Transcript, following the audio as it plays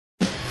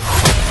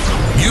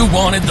You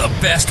wanted the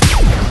best.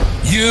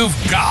 You've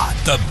got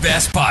the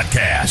best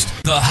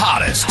podcast. The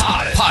hottest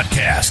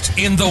podcast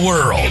in the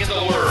world.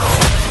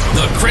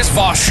 The Chris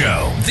Voss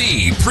Show,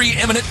 the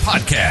preeminent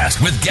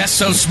podcast with guests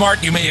so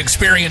smart you may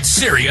experience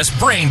serious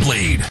brain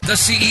bleed. The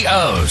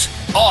CEOs,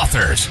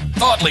 authors,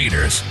 thought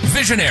leaders,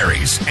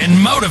 visionaries, and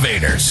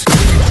motivators.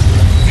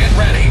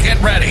 Get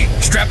ready.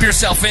 Strap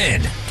yourself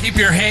in. Keep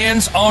your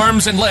hands,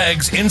 arms, and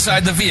legs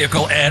inside the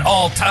vehicle at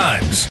all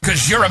times,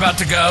 because you're about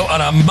to go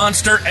on a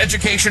monster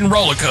education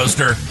roller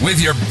coaster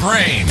with your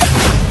brain.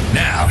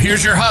 Now,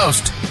 here's your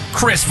host,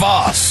 Chris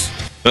Voss.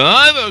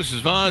 Hi, folks.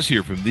 It's Voss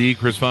here from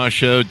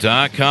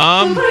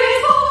thechrisvossshow.com.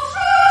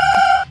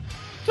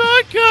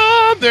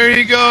 There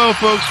you go,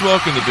 folks.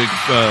 Welcome to the big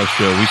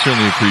show. We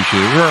certainly appreciate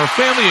it. We're our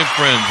family and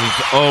friends,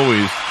 as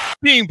always,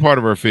 being part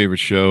of our favorite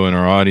show and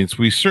our audience.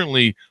 We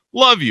certainly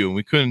love you, and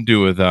we couldn't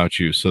do it without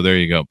you. So there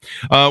you go.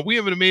 We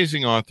have an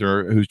amazing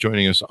author who's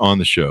joining us on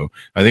the show.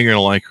 I think you're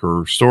going to like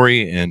her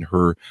story and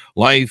her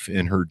life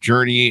and her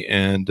journey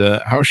and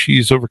how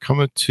she's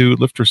overcome it to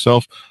lift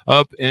herself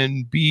up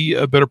and be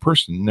a better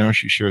person. Now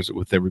she shares it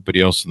with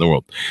everybody else in the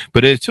world.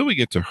 But until we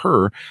get to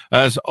her,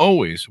 as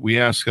always, we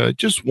ask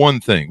just one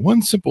thing,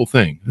 one simple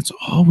thing. That's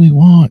all we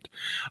want.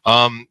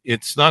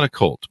 It's not a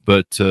cult,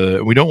 but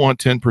we don't want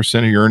 10%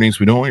 of your earnings.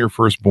 We don't want your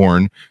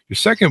firstborn. Your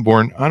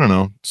secondborn, I don't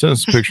know. Send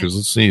us pictures.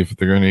 Let's see if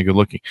they're going to be good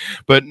looking.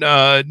 But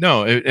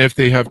no, if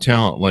they have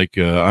talent, like,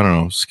 I don't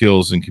know,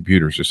 skills in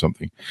computers or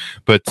something.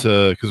 But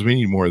because we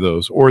need more of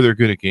those. Or they're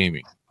good at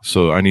gaming.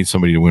 So I need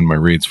somebody to win my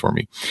raids for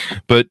me.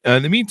 But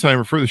in the meantime,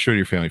 refer the show to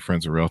your family,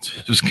 friends, and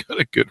relatives. Go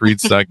to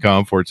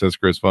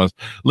goodreads.com/Chris Voss,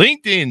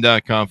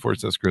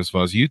 LinkedIn.com/Chris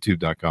Voss,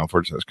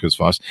 YouTube.com/Chris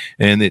Voss,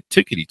 and at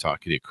Tickety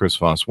Talkety at Chris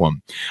Voss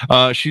 1.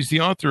 She's the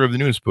author of the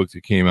newest book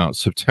that came out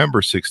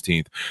September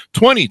 16th,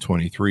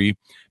 2023.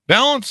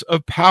 Balance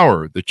of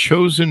Power, the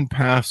Chosen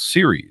Path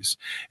series.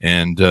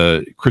 And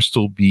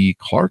Krystal B.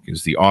 Clark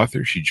is the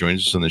author. She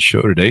joins us on the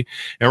show today.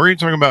 And we're going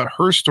to talk about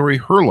her story,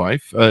 her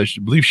life. I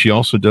believe she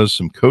also does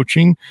some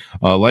coaching,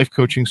 life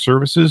coaching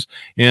services,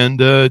 and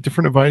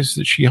different advice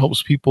that she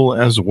helps people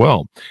as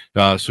well.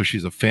 So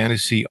she's a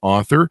fantasy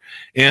author.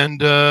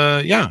 And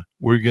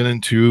we're getting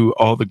into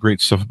all the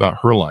great stuff about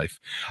her life.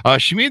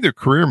 She made the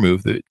career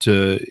move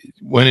that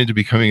went into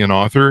becoming an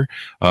author.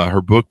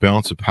 Her book,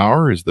 Balance of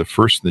Power, is the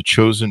first in the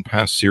Chosen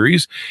Path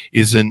series,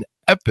 is an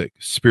epic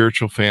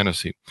spiritual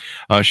fantasy.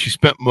 She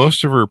spent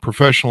most of her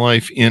professional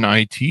life in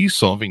IT,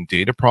 solving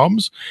data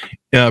problems,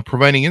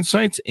 providing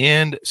insights,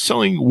 and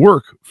selling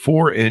work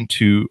for and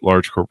to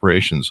large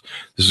corporations.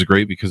 This is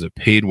great because it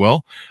paid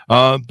well,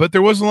 but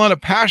there wasn't a lot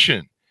of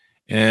passion.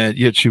 And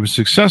yet she was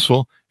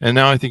successful. And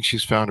now I think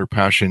she's found her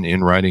passion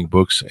in writing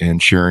books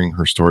and sharing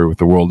her story with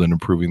the world and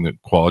improving the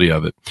quality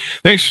of it.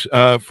 Thanks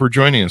for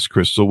joining us,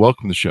 Krystal.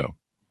 Welcome to the show.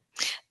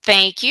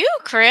 Thank you,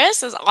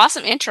 Chris. It was an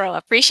awesome intro. I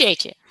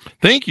appreciate you.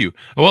 Thank you.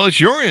 Well, it's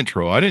your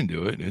intro. I didn't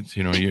do it. It's,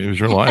 it was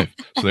your life.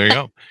 So there you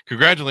go.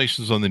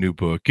 Congratulations on the new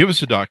book. Give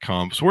us a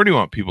 .com. So where do you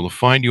want people to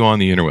find you on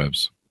the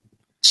interwebs?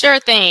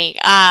 Sure thing.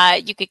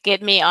 You could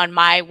get me on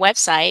my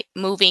website,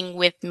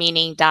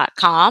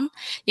 movingwithmeaning.com.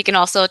 You can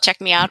also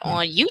check me out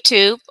on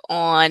YouTube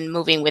on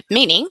Moving with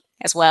Meaning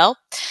as well.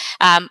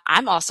 I'm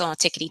also on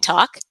Tickety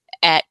Talk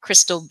at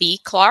Krystal B.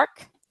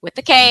 Clark with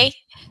the K,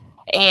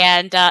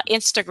 and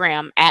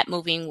Instagram at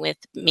Moving with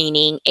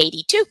Meaning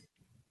 82.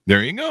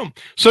 There you go.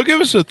 So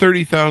give us a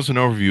 30,000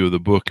 overview of the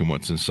book and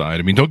what's inside.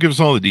 I mean, don't give us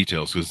all the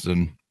details because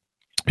then,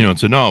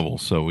 it's a novel,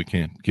 so we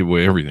can't give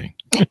away everything.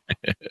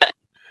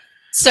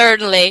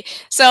 Certainly.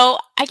 So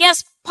I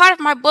guess part of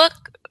my book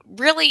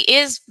really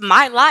is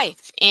my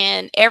life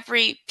in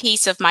every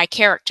piece of my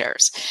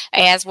characters,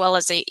 as well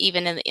as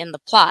even in the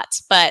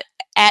plots. But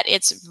at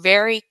its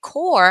very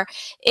core,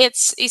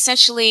 it's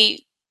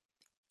essentially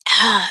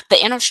the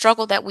inner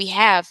struggle that we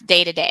have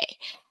day to day.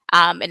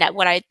 And that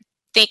what I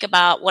think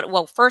about,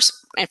 first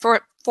and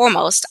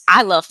foremost,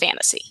 I love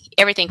fantasy,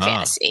 everything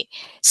fantasy.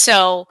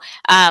 So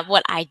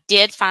what I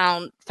did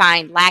find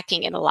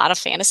lacking in a lot of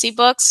fantasy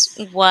books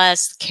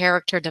was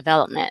character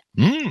development,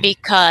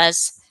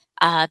 because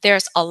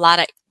there's a lot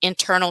of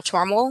internal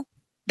turmoil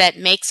that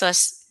makes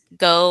us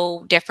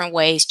go different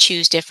ways,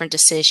 choose different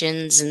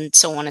decisions, and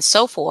so on and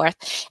so forth.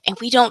 And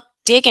we don't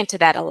dig into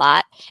that a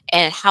lot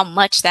and how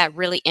much that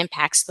really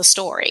impacts the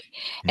story.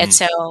 And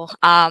so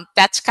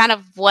that's kind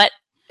of what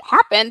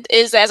happened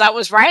is as I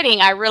was writing,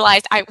 I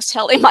realized I was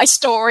telling my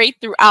story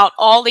throughout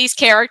all these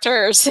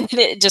characters, and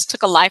it just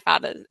took a life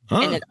out of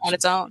it on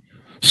its own.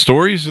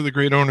 Stories are the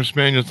great owner's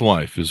manual to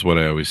life is what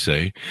I always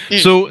say.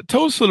 So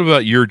tell us a little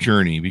about your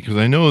journey, because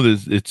I know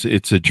that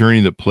it's a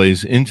journey that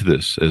plays into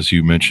this, as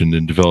you mentioned,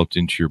 and developed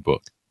into your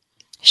book.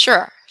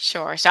 Sure.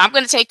 So I'm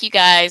going to take you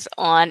guys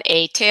on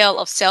a tale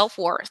of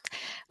self-worth,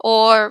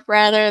 or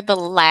rather the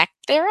lack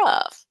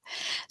thereof.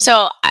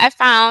 So I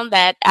found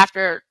that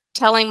after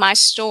telling my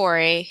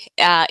story,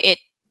 it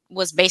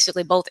was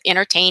basically both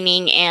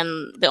entertaining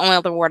and the only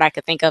other word I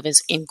could think of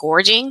is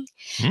engorging.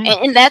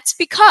 Mm. And that's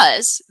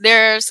because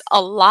there's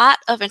a lot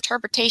of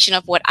interpretation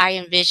of what I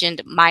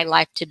envisioned my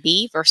life to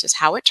be versus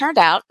how it turned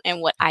out and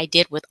what I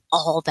did with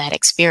all that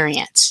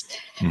experience.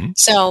 Mm.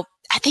 So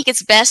I think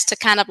it's best to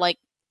kind of like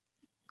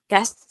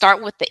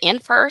start with the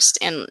end first.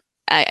 And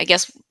I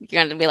guess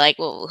you're going to be like,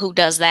 well, who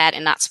does that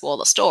and not spoil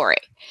the story?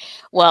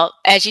 Well,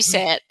 as you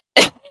said,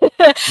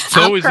 It's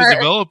always a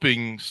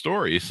developing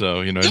story,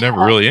 so it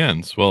never really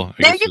ends. Well,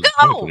 I there guess you there's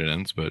a point go. that it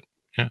ends, but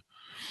yeah.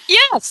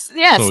 Yes,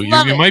 So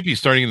love you it. might be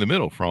starting in the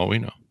middle for all we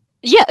know.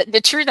 Yeah,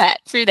 true that.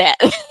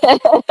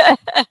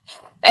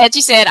 As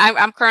you said,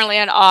 I'm currently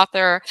an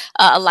author,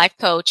 a life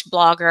coach,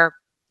 blogger,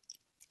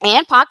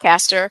 and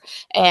podcaster,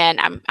 and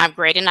I'm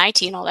great in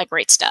IT and all that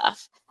great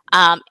stuff.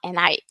 And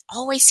I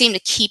always seem to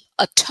keep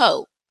a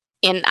toe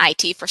in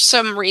IT for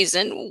some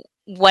reason,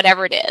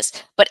 whatever it is.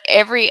 But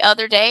every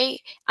other day,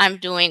 I'm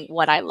doing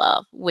what I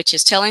love, which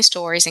is telling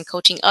stories and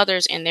coaching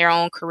others in their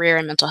own career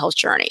and mental health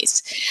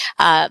journeys.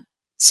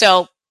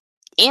 So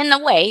in a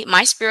way,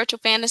 my spiritual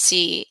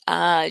fantasy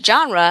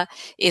genre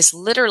is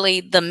literally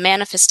the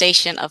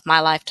manifestation of my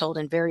life told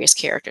in various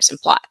characters and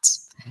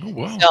plots. Oh,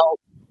 wow. So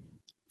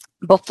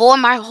before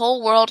my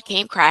whole world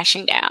came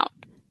crashing down,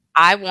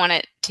 I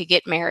wanted to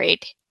get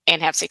married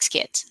and have 6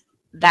 kids.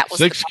 That was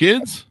 6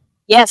 kids?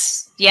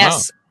 Yes. Wow.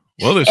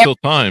 Well, there's still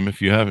time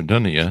if you haven't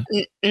done it yet.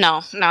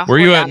 No. Where are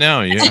you at now?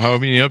 How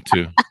many are you up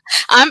to?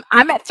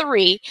 I'm at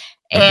 3,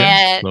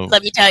 and so.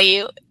 let me tell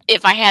you,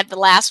 if I had the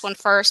last one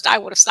first, I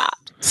would have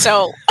stopped.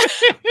 So,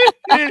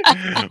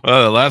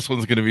 well, the last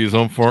one's going to be his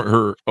own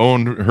her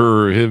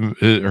or him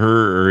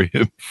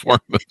form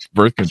of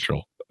birth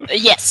control.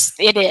 Yes,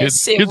 it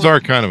is. Kids are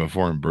kind of a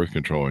form of birth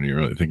control when you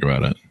really think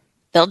about it.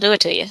 They'll do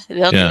it to you.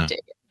 Do it to you.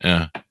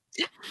 Yeah.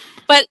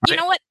 But you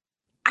know what?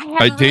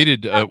 I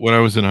dated when I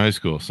was in high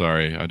school.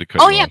 Sorry, I had to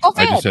cut you off. Go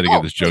ahead. I just had to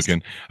get this joke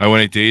in.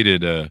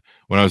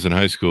 When I was in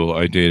high school,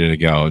 I dated a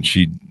gal, and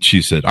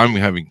she said, "I'm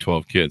having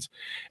 12 kids."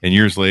 And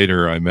years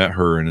later, I met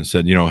her and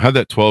said, "How'd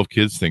that 12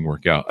 kids thing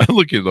work out?" I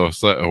look at the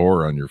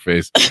horror on your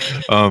face.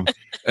 And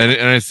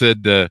I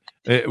said,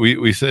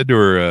 we said to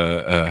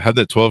her, "How'd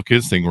that 12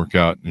 kids thing work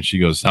out?" And she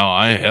goes,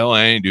 I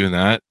ain't doing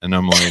that." And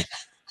I'm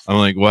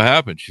like, "What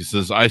happened?" She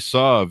says, "I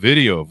saw a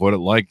video of what it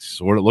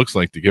looks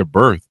like to give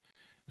birth."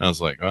 I was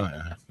like, "Oh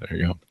yeah, there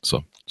you go."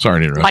 So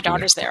sorry to interrupt. My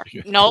daughter's there.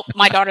 Nope,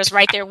 my daughter's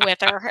right there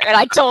with her. And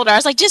I told her, I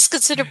was like, just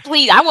consider,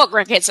 please. I want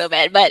grandkids so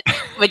bad, but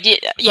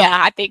yeah,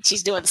 I think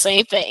she's doing the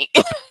same thing.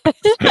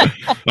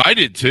 I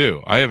did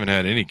too. I haven't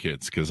had any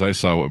kids because I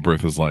saw what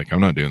birth is like.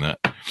 I'm not doing that.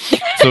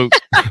 So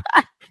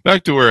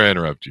back to where I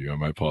interrupted you.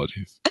 My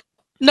apologies.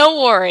 No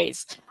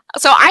worries.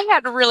 So I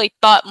hadn't really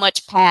thought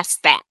much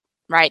past that,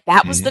 right?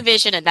 That was the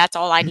vision, and that's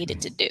all I needed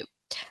to do.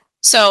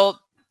 So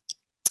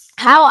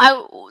how I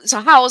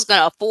was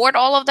going to afford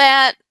all of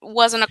that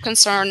wasn't a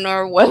concern,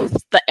 nor was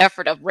the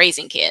effort of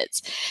raising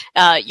kids.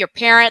 Your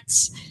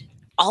parents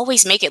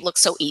always make it look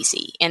so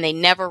easy, and they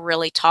never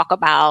really talk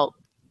about,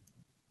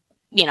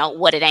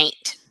 what it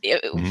ain't.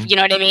 You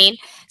know what I mean?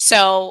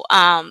 So,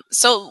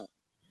 so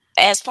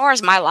as far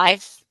as my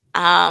life,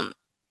 a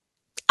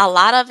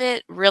lot of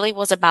it really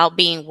was about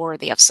being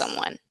worthy of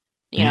someone.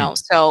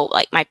 So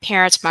like my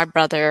parents, my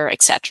brother,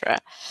 etc.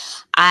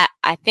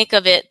 I think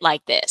of it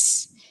like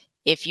this.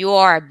 If you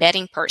are a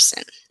betting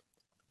person,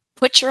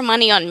 put your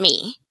money on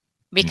me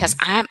because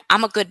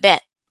I'm a good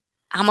bet.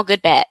 I'm a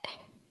good bet.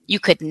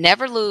 You could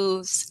never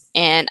lose,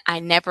 and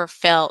I never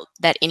felt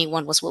that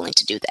anyone was willing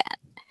to do that.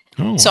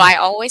 Oh. So I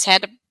always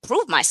had to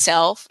prove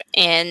myself,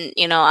 and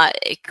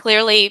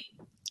clearly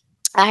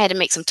I had to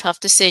make some tough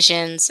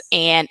decisions,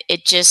 and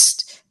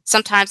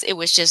sometimes it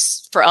was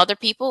just for other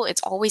people.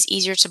 It's always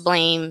easier to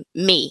blame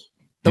me,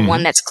 the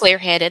one that's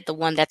clear-headed, the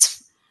one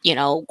that's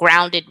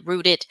grounded,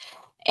 rooted,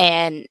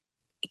 and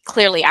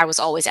clearly I was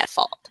always at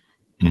fault.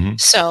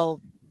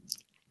 So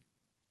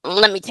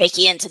let me take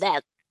you into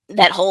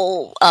that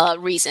whole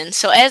reason.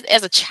 So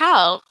as a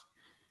child,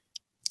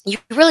 you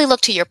really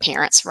look to your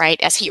parents, right,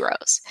 as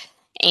heroes.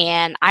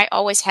 And I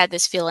always had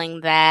this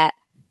feeling that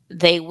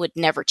they would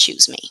never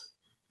choose me.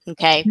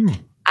 Okay.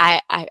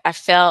 I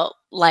felt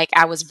like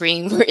I was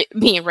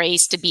being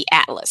raised to be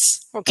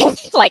Atlas. Okay.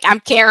 Like I'm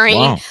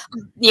carrying,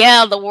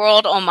 the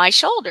world on my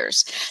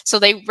shoulders. So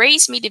they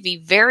raised me to be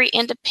very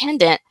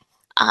independent.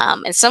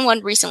 And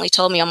someone recently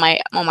told me on my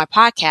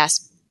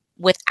podcast,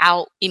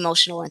 without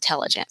emotional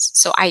intelligence.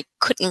 So I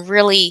couldn't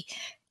really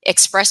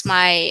express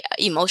my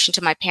emotion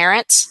to my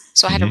parents.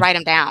 So I had to write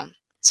them down.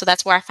 So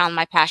that's where I found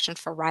my passion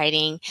for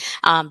writing,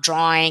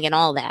 drawing, and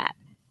all that.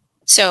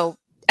 So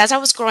as I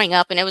was growing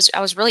up, and I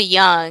was really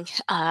young,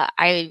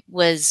 I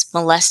was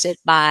molested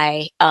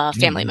by a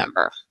family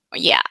member.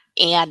 Yeah.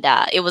 And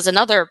it was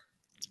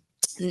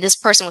this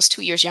person was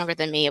 2 years younger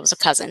than me. It was a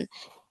cousin.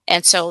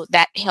 And so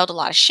that held a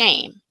lot of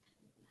shame.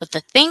 But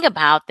the thing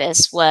about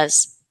this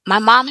was my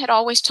mom had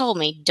always told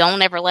me,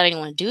 don't ever let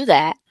anyone do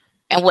that.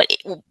 And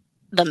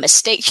the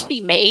mistake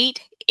she made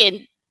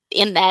in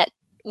that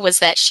was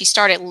that she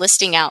started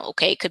listing out,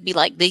 okay, it could be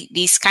like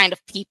these kind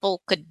of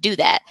people could do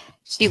that.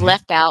 She Mhm.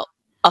 left out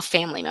a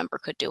family member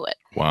could do it.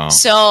 Wow.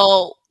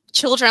 So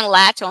children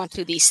latch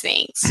onto these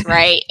things,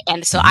 right?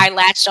 And so Mhm. I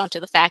latched onto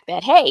the fact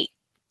that, hey,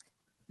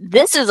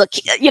 this is a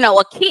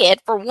kid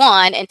for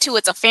one, and two,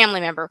 it's a family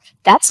member.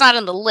 That's not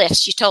on the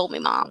list. You told me,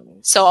 Mom.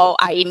 So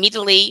I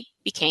immediately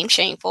became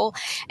shameful,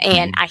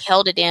 and I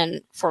held it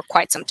in for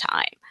quite some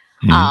time.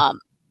 Mhm. Um,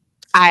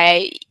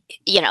 I,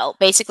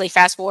 basically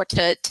fast forward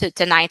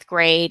to ninth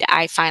grade,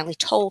 I finally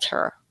told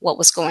her what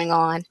was going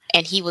on,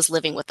 and he was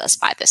living with us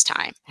by this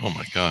time. Oh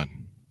my God.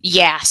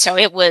 Yeah, so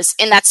it was,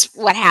 and that's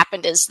what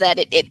happened is that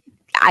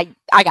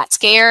I got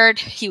scared.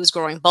 He was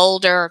growing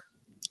bolder.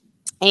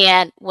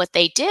 And what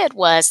they did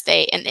was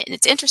and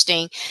it's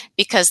interesting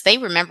because they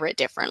remember it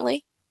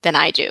differently than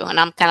I do. And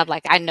I'm kind of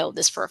like, I know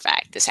this for a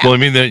fact. This Well, I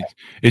happened. mean,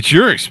 it's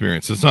your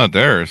experience. It's not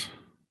theirs.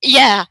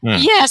 Yeah. Yeah. I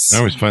Yes.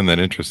 always find that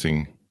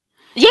interesting.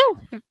 Yeah.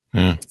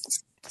 Yeah.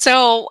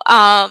 So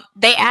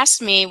they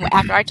asked me,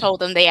 after I told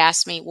them, they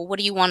asked me, well, what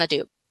do you want to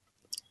do?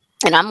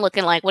 And I'm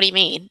looking like, what do you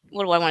mean?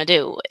 What do I want to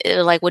do?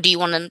 They're like, well, do you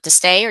want them to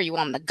stay or you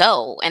want them to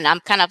go? And I'm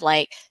kind of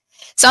like,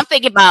 so I'm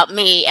thinking about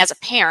me as a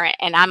parent,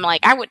 and I'm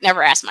like, I would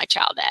never ask my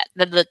child that.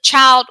 The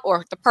child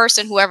or the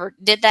person, whoever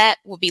did that,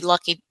 would be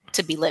lucky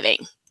to be living,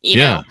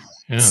 Yeah.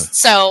 Yeah.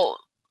 So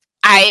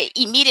I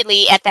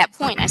immediately, at that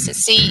point, I said,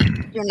 see,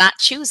 you're not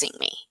choosing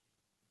me.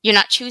 You're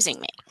not choosing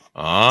me.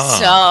 Ah,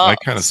 So, I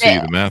kind of see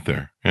the math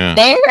there. Yeah.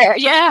 there,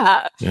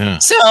 yeah. Yeah.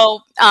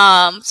 So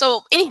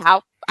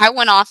anyhow, I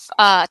went off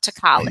to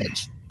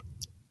college,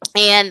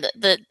 and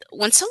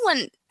when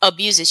someone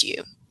abuses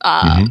you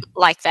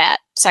like that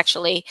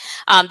sexually,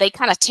 they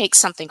kind of take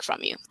something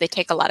from you. They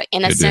take a lot of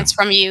innocence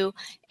from you,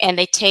 and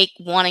they take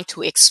wanting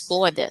to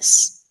explore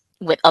this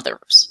with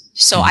others.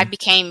 So I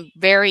became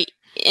very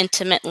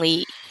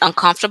intimately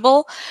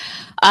uncomfortable.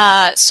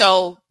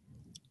 So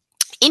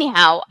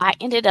anyhow, I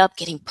ended up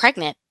getting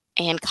pregnant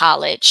in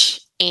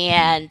college,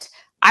 and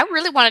I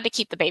really wanted to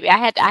keep the baby.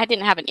 I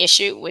didn't have an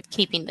issue with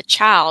keeping the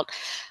child,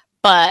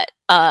 but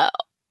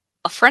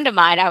a friend of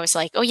mine, I was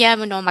like, oh yeah,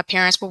 my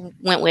parents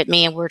went with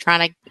me, and we were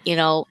trying to,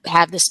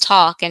 have this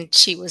talk. And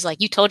she was like,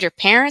 you told your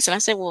parents? And I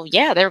said, well,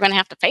 yeah, they were going to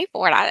have to pay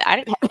for it. I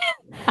didn't have,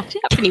 I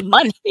didn't have any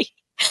money.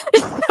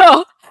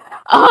 So,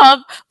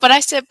 but I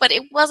said, but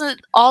it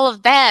wasn't all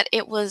of that.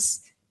 It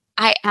was,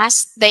 I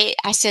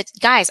said,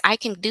 guys, I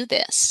can do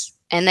this.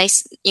 And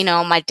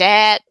my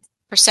dad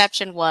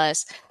perception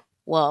was,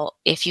 well,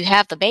 if you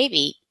have the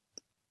baby,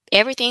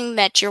 everything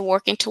that you're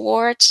working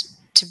towards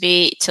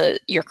to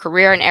your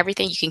career and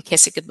everything, you can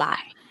kiss it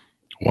goodbye.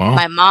 Wow.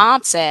 My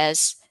mom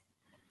says,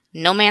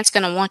 no man's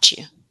going to want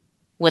you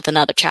with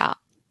another child.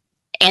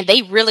 And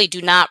they really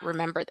do not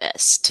remember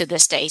this to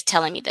this day,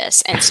 telling me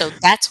this. And so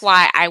that's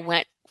why I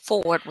went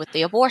forward with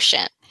the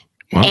abortion.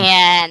 Wow.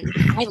 And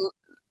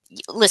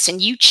listen,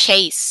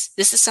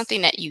 this is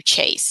something that you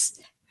chase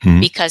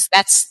because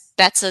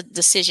that's a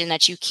decision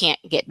that you can't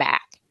get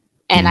back.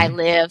 And I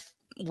live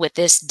with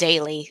this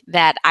daily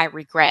that I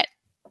regret.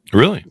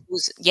 Really?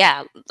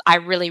 Yeah, I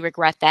really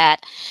regret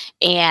that.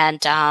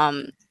 And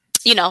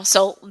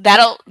so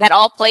that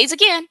all plays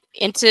again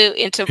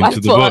into my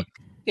book.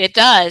 It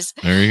does.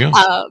 There you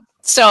go.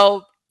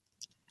 So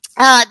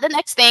the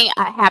next thing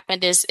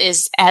happened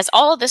is as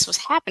all of this was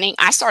happening,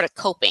 I started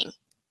coping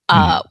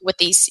with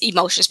these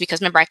emotions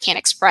because remember, I can't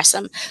express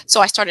them.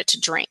 So I started to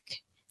drink.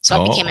 So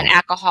I became an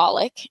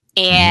alcoholic.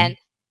 And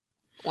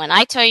when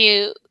I tell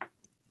you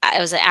I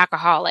was an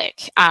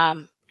alcoholic,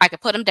 I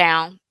could put them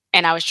down,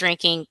 and I was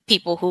drinking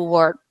people who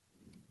were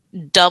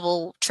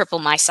double, triple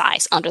my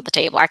size under the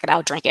table. I could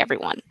outdrink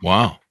everyone.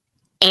 Wow.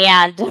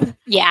 And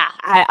yeah,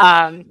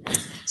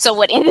 so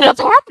what ended up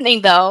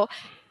happening though,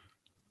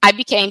 I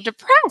became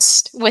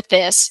depressed with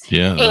this.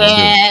 Yeah.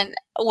 And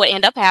what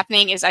ended up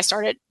happening is I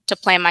started to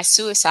plan my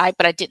suicide,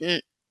 but I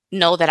didn't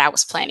know that I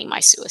was planning my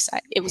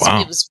suicide. It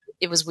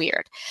was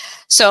weird.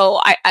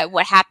 So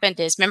what happened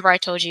is, remember I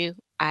told you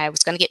I was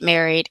going to get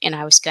married and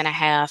I was going to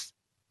have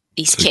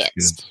these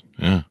kids.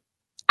 Yeah.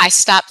 I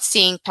stopped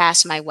seeing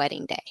past my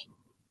wedding day.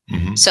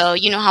 So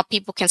you know how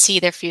people can see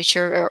their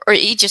future, or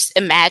you just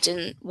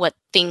imagine what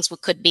things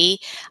could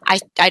be.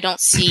 I don't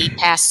see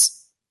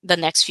past the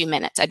next few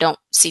minutes. I don't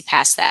see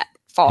past that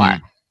far.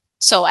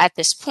 So at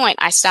this point,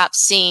 I stopped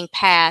seeing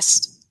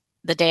past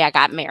the day I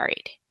got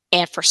married.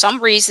 And for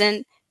some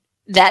reason,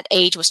 that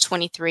age was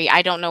 23.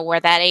 I don't know where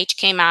that age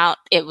came out.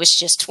 It was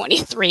just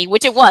 23,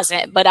 which it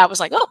wasn't. But I was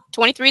like,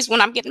 23 is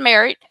when I'm getting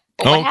married,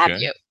 or what have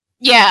you.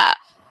 Yeah.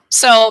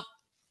 So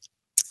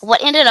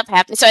what ended up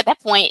happening, so at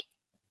that point,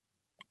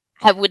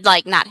 I would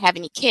not have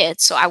any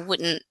kids. So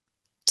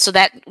so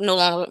that no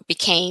longer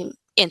became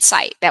in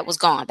sight. That was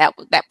gone. That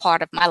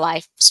part of my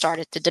life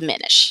started to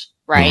diminish.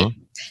 Right.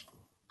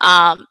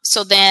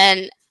 So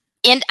then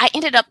I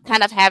ended up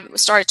kind of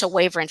started to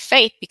waver in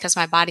faith because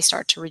my body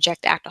started to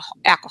reject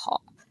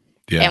alcohol.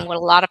 Yeah. And what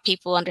a lot of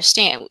people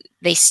understand,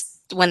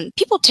 when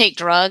people take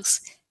drugs,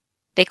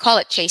 they call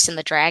it chasing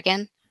the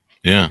dragon.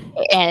 Yeah.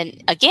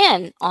 And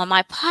again, on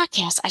my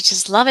podcast, I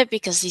just love it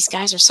because these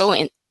guys are so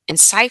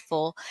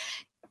insightful,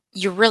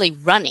 you're really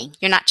running.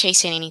 You're not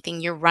chasing anything.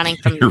 You're running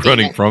from You're the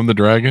running demon. from the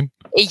dragon?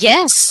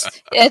 Yes.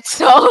 And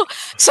so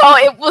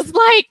it was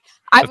like,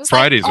 I That's was like,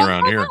 Fridays oh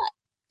around my here. God.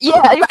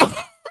 Yeah.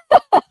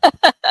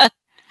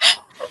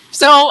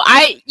 So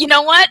you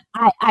know what?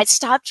 I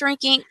stopped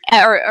drinking,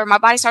 or my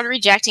body started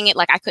rejecting it.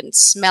 Like I couldn't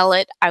smell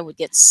it. I would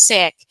get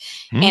sick.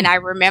 And I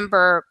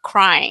remember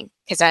crying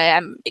because I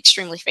am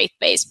extremely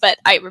faith-based, but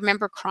I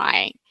remember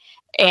crying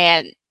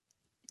and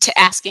to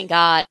asking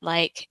God,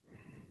 like,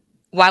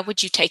 why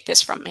would you take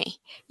this from me?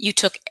 You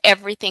took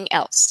everything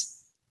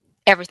else,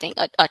 everything,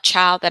 a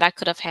child that I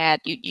could have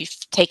had.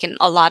 You've taken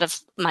a lot of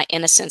my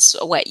innocence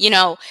away,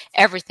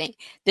 everything.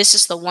 This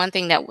is the one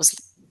thing that was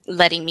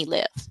letting me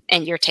live,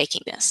 and you're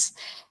taking this.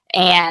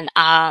 And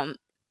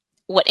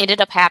what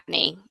ended up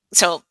happening,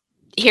 so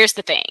here's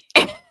the thing,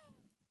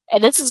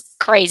 and this is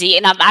crazy,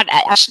 and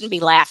I shouldn't be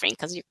laughing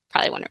because you're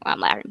probably wondering why I'm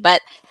laughing,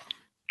 but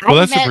well,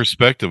 that's the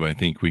perspective I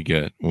think we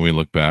get when we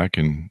look back,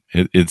 and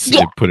it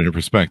put into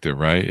perspective,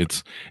 right?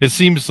 It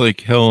seems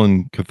like hell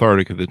and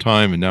cathartic at the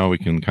time, and now we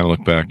can kind of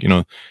look back.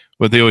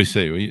 What they always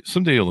say: well,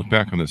 someday you'll look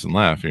back on this and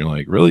laugh, and you're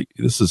like, "Really?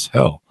 This is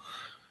hell."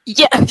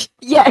 Yeah.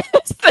 Yes.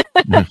 But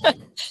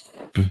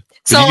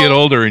so, you get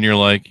older, and you're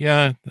like,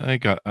 "Yeah,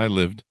 I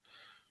lived."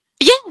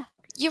 Yeah,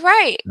 you're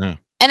right. Yeah.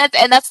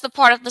 And that's the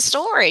part of the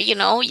story. You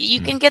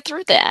can get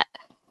through that,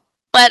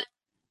 but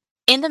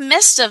in the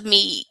midst of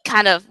me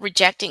kind of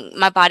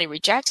my body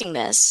rejecting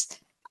this,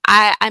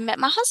 I met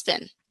my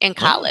husband in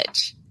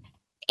college,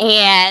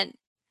 and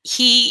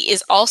he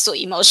is also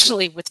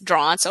emotionally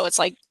withdrawn. So it's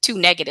like two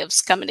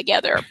negatives coming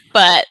together.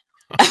 But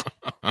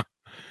well,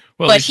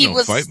 at least you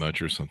don't fight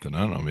much or something. I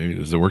don't know. Maybe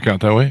does it work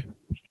out that way?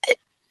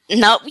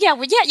 No, yeah,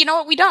 you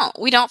know what?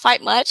 We don't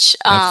fight much.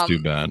 That's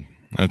too bad.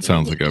 That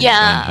sounds like a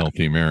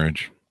unhealthy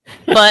marriage.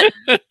 But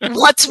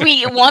once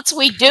we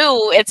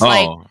do, it's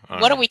like,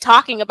 what are we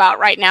talking about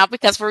right now?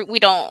 Because we're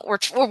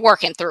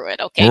working through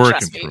it. Okay, we're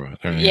working through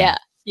it.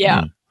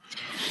 Yeah.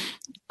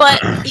 But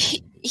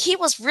he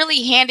was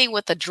really handy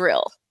with a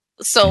drill.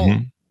 So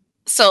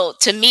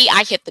to me,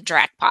 I hit the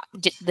jackpot.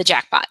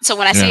 So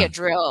when I say a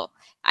drill,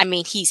 I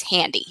mean he's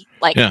handy.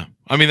 Like, yeah,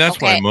 I mean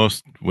that's why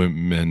most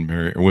women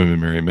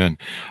marry men.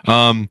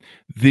 Let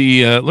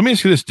me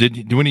ask you this: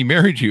 when he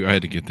married you? I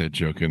had to get that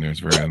joke in there. It's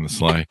very on the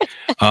sly.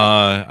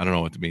 I don't know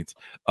what it means.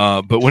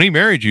 But when he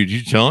married you, did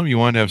you tell him you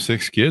wanted to have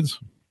 6 kids?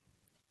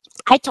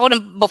 I told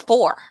him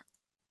before.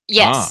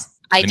 Yes,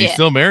 I did. And he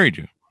still married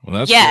you. Well,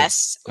 that's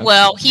yes.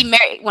 Well, he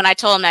married when I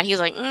told him that. He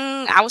was like,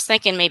 I was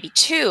thinking maybe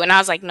 2, and I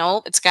was like,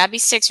 no, it's got to be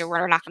 6, or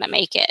we're not going to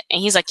make it.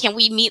 And he's like, can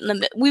we meet in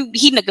the?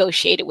 He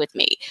negotiated with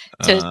me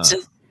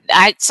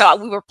so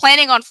we were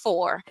planning on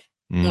 4.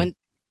 When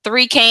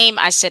 3 came,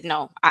 I said,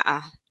 no,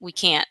 we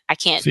can't. I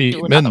can't. See,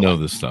 do men know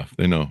this stuff.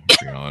 They know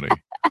reality.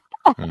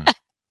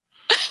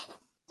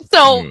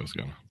 So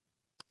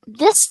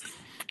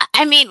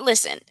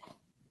listen.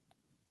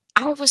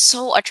 I was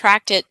so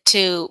attracted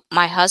to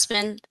my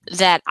husband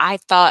that I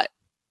thought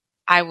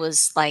I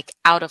was like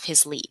out of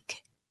his league.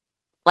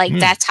 Like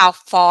that's how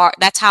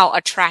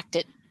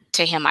attracted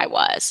to him I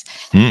was.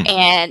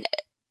 And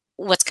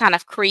what's kind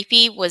of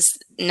creepy was,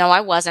 no, I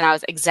wasn't. I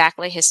was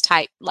exactly his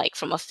type, like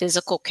from a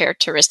physical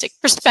characteristic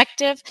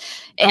perspective.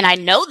 And I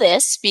know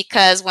this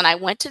because when I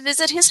went to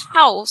visit his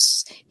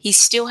house, he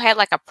still had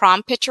like a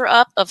prom picture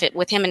up of it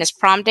with him and his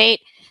prom date.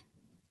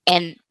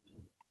 And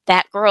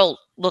that girl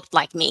looked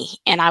like me.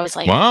 And I was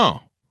like,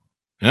 wow.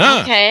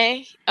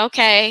 Yeah.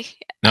 Okay.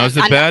 Now, is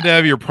it bad to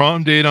have your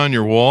prom date on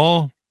your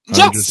wall? Yes.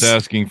 I'm just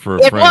asking for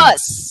a friend.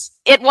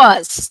 It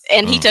was.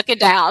 And he took it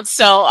down.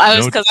 So I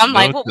was, because I'm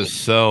like, to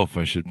self,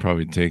 I should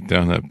probably take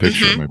down that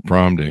picture of my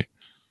prom date.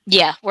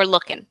 Yeah, we're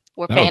looking.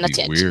 We're paying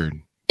attention. Weird.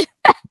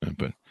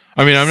 But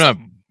I mean,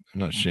 I'm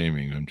not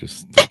shaming. I'm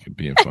just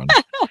being funny.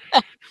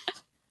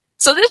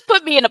 So this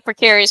put me in a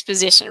precarious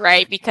position,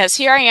 right? Because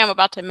here I am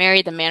about to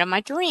marry the man of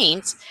my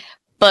dreams,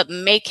 but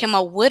make him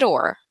a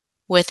widower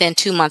within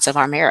 2 months of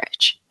our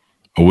marriage.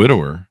 A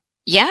widower?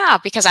 Yeah,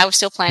 because I was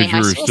still planning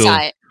my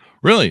suicide.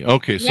 Really?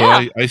 Okay, so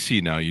yeah. I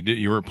see now.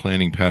 You were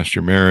planning past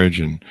your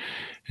marriage and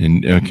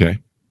okay.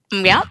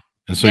 Yeah.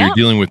 And so you're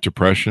dealing with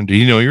depression. Did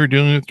he know you were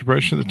dealing with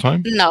depression at the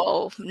time?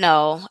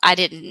 No, I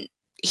didn't.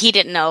 He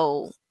didn't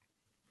know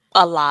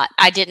a lot.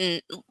 I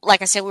didn't,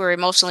 like I said, we were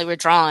emotionally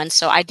withdrawn,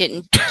 so I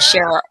didn't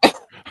share.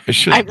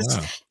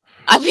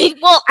 I mean,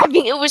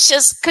 it was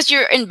just because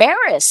you're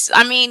embarrassed.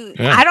 I mean,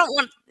 I don't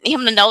want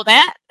him to know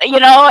that,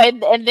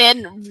 and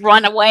then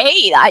run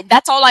away.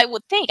 That's all I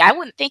would think. I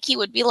wouldn't think he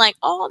would be like,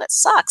 oh, that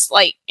sucks.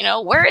 Like,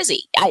 where is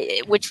he?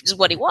 Which is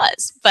what he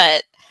was.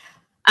 But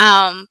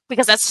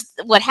because that's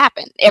what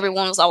happened.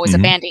 Everyone was always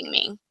abandoning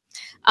me.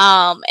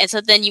 And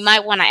so then you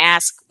might want to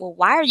ask, well,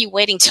 why are you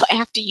waiting till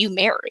after you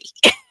marry?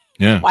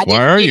 Yeah. Why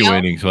are you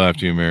waiting till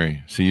after you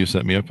marry? See, you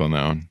set me up on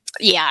that one.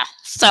 Yeah.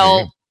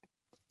 So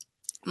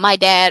my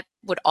dad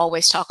would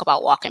always talk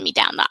about walking me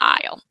down the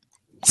aisle.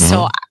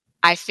 So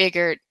I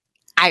figured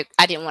I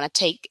didn't want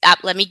to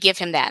let me give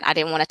him that. I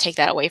didn't want to take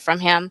that away from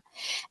him.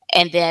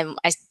 And then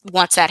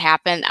once that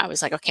happened, I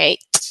was like, okay,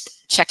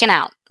 checking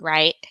out,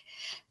 right?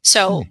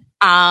 So,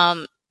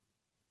 on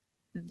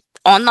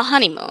the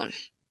honeymoon,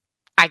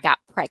 I got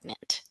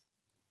pregnant.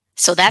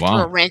 So that threw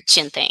a wrench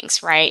in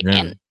things, right? Yeah.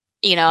 And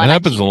it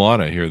happens a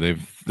lot. I hear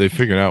they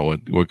figured out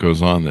what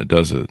goes on that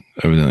does it.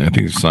 Evidently, I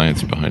think there's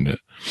science behind it.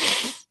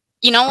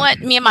 You know what?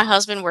 Me and my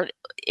husband were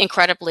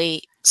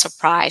incredibly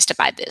surprised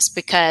by this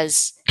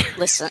because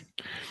listen.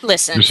 You're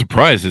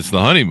surprised it's the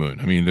honeymoon.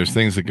 I mean, there's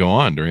things that go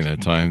on during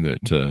that time that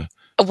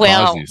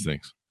cause these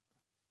things.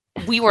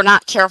 We were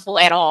not careful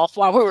at all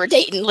while we were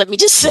dating. Let me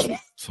just say,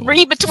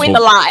 read between the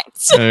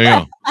lines. There you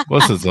go.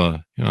 Plus, it's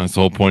that's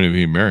the whole point of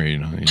being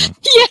married.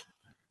 Yeah.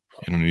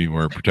 You don't need to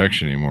wear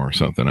protection anymore or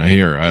something.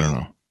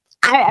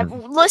 I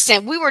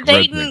listen, we were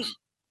dating.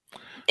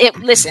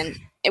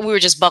 We were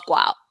just buck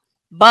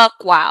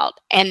wild,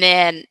 and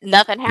then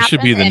nothing happened. It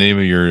should be the name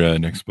of your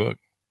next book.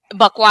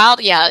 Buck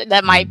Wild, yeah,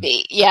 that might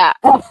be, yeah.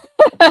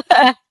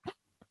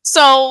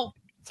 So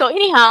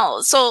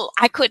anyhow,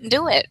 I couldn't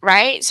do it,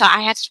 right? So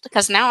I had to,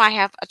 because now I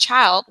have a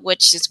child,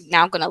 which is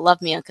now going to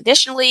love me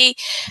unconditionally.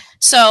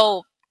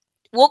 So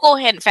we'll go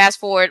ahead and fast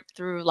forward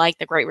through like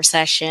the Great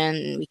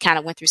Recession. We kind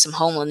of went through some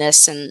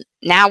homelessness, and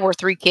now we're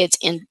 3 kids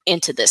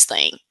into this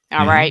thing.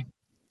 All right.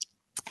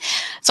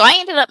 So I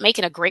ended up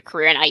making a great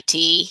career in IT.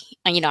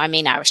 And,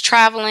 I was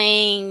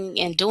traveling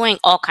and doing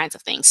all kinds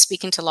of things,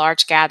 speaking to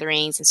large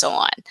gatherings and so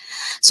on.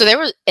 So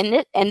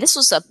and this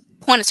was a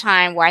point of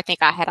time where I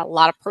think I had a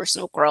lot of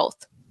personal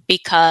growth,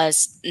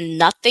 because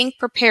nothing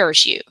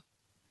prepares you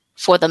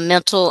for the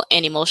mental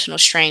and emotional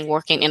strain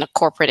working in a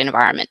corporate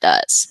environment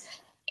does.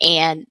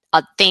 And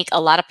I think a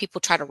lot of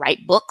people try to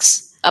write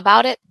books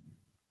about it.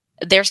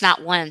 There's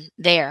not one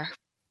there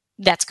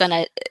that's going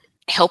to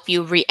help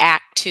you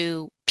react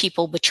to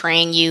people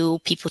betraying you,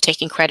 people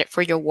taking credit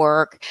for your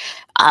work,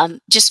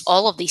 just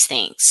all of these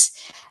things.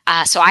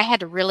 So I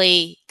had to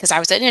really, because I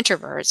was an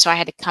introvert, so I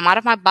had to come out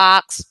of my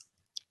box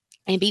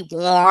and be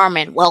warm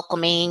and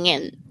welcoming,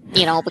 and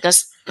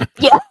because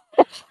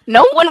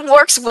no one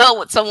works well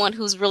with someone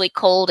who's really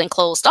cold and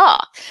closed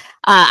off.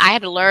 I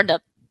had to learn to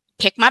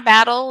pick my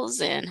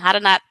battles and how to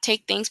not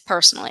take things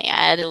personally.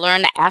 I had to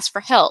learn to ask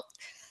for help.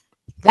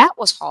 That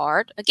was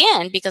hard,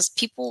 again, because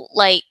people,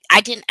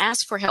 I didn't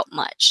ask for help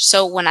much.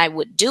 So when I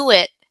would do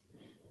it,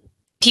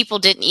 people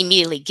didn't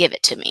immediately give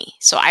it to me.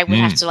 So I would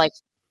have to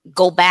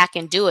go back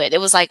and do it. It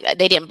was like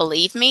they didn't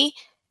believe me.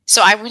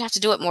 So I would have to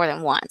do it more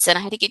than once. And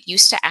I had to get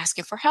used to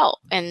asking for help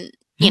and,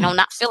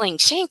 not feeling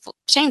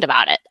shamed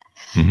about it.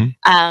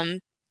 Then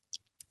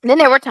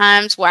there were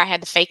times where I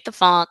had to fake the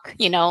funk,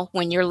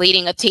 when you're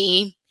leading a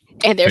team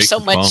and there's so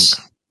much.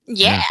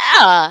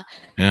 Yeah.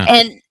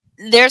 And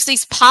there's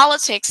these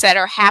politics that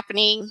are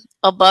happening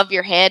above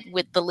your head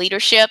with the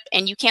leadership,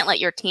 and you can't let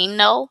your team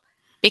know,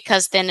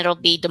 because then it'll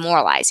be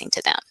demoralizing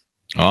to them.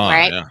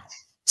 Right. Yeah.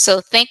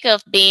 So think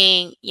of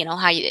being,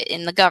 how you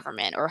in the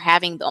government or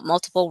having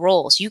multiple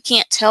roles. You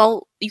can't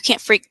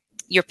freak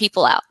your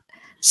people out.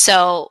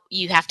 So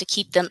you have to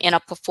keep them in a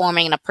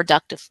performing and a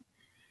productive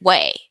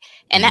way.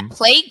 And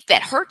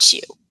that hurts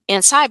you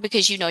inside,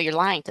 because you're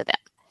lying to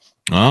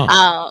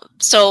them.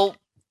 So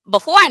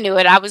before I knew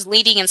it, I was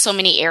leading in so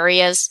many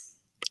areas.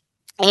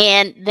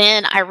 And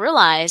then I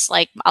realized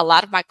a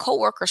lot of my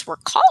coworkers were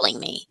calling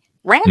me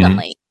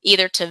randomly,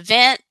 either to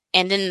vent,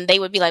 and then they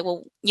would be like,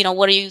 well,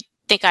 what do you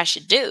think I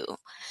should do?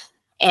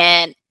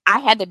 And I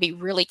had to be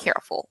really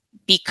careful,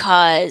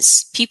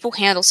 because people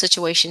handle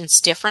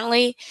situations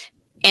differently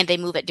and they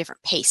move at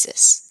different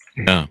paces.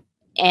 Yeah.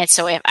 And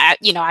so if I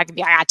could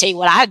be, I tell you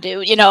what I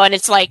do, and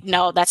it's like,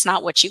 no, that's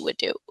not what you would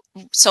do.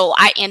 So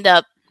I end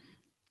up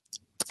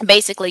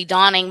basically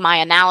donning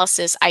my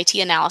IT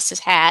analysis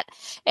hat,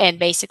 and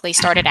basically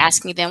started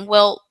asking them,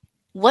 well,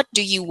 what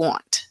do you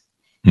want?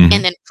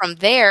 And then from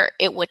there,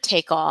 it would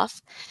take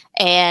off.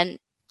 And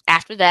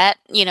after that,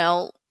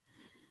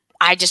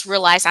 I just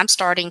realized I'm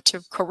starting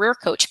to career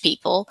coach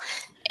people.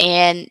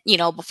 And,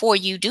 before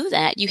you do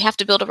that, you have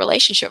to build a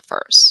relationship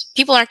first.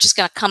 People aren't just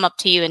going to come up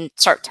to you and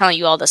start telling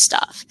you all this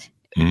stuff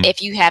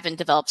if you haven't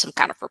developed some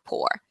kind of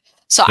rapport.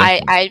 So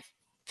I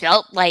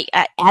felt like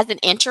as an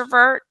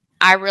introvert,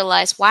 I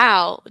realized,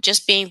 wow,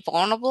 just being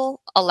vulnerable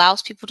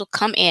allows people to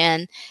come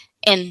in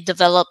and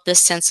develop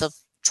this sense of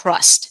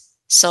trust.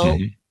 So,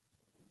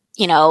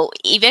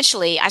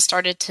 eventually I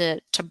started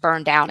to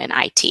burn down in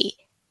IT,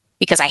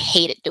 because I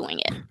hated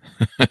doing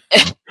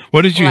it.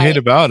 What did you hate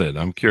about it?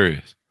 I'm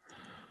curious.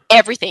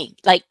 Everything,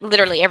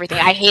 literally everything.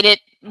 I hated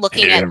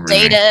looking at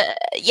data.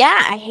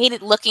 Yeah, I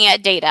hated looking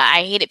at data.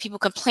 I hated people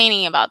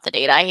complaining about the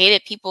data. I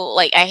hated people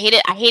I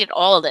hated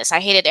all of this. I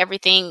hated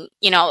everything.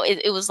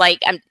 It was like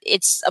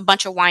it's a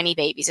bunch of whiny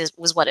babies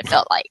was what it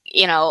felt like.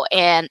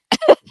 And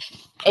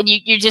and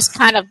you just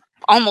kind of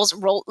almost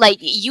roll.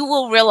 You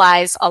will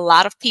realize a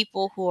lot of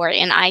people who are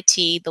in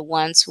IT, the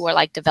ones who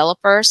are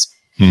developers,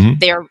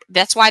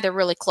 that's why they're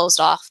really closed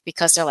off,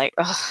 because they're like,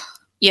 ugh.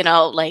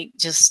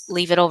 Just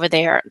leave it over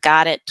there.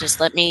 Got it. Just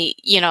let me,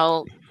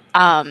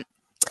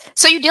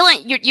 so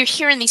you're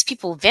hearing these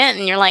people vent,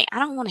 and you're like, I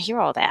don't want to hear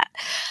all that.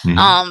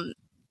 And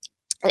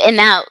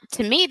now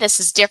to me, this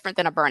is different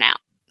than a burnout,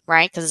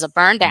 right? Because it's a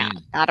burn down,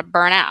 not a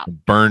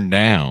burnout. Burn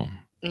down.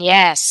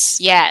 Yes,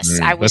 yes.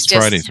 I was That's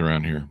just Fridays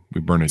around here.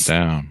 We burn it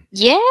down.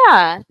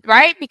 yeah,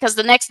 right. Because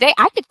the next day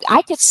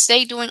I could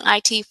stay doing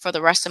IT for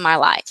the rest of my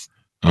life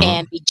Uh-huh.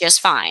 and be just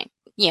fine,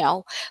 you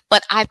know.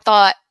 But I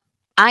thought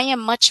I am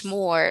much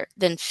more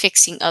than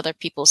fixing other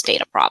people's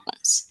data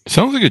problems.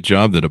 Sounds like a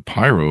job that a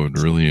pyro would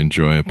really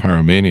enjoy, a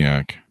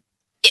pyromaniac.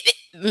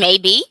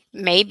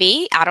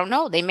 Maybe I don't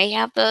know. They may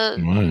have the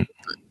Right.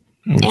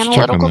 Let's check on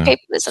analytical that.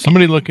 capability.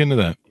 Somebody look into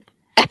that.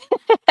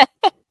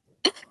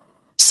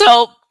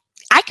 So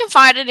I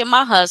confided in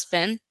my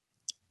husband,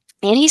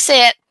 and he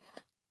said,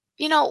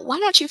 why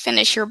don't you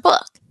finish your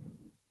book?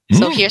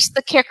 So Mm. here's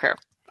the kicker.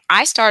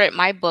 I started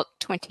my book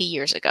 20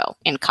 years ago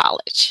in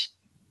college.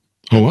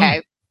 Oh, wow.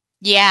 Okay.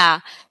 Yeah.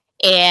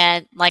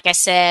 And like I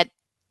said,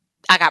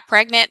 I got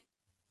pregnant.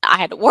 I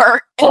had to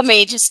work. I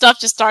mean, just stuff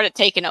just started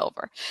taking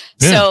over.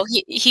 Yeah. So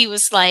he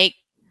was like,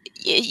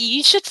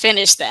 you should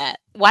finish that.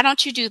 Why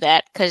don't you do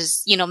that?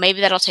 Because,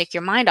 maybe that'll take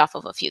your mind off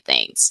of a few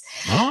things.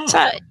 So,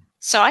 Ah.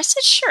 so I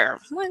said, sure.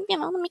 Well,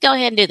 let me go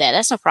ahead and do that.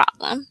 That's no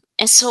problem.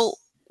 And so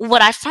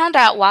what I found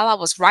out while I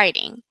was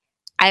writing,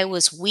 I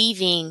was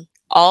weaving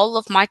all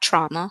of my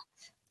trauma,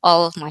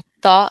 all of my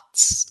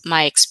thoughts,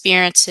 my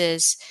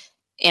experiences,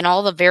 in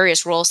all the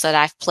various roles that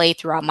I've played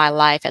throughout my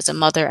life as a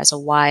mother, as a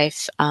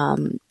wife,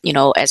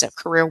 as a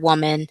career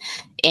woman,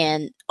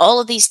 and all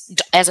of these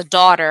as a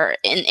daughter,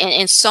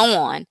 and so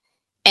on.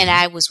 And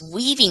I was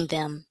weaving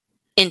them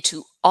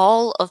into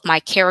all of my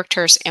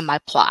characters and my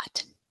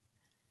plot.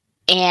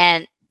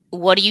 And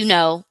what do you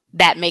know?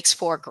 That makes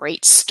for a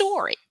great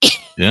story.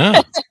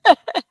 Yeah.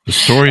 The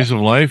stories of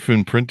life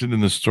imprinted in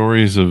the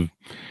stories of,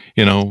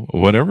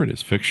 whatever it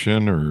is,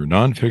 fiction or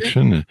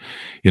nonfiction,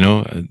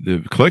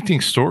 the collecting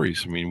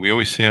stories. I mean, we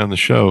always say on the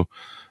show,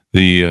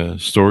 the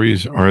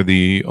stories are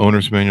the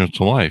owner's manual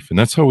to life. And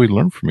that's how we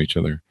learn from each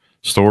other.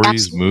 Stories,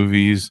 Absolutely.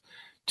 movies,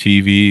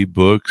 TV,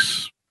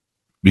 books,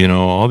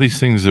 all these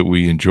things that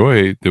we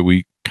enjoy that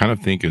we kind of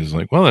think is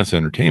like, well, that's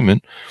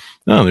entertainment.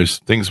 No, there's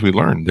things we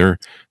learn. They're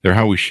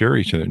how we share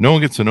each other. No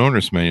one gets an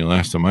owner's manual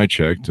last time I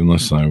checked,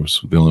 unless I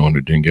was the only one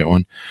who didn't get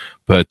one.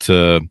 But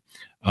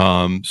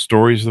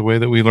stories are the way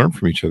that we learn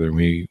from each other.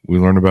 We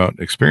learn about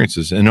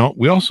experiences, and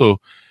it also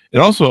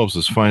helps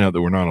us find out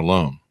that we're not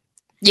alone.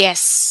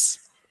 Yes.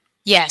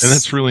 And that's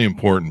Yes. really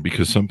important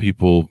because some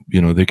people,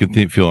 they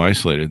can feel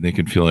isolated. They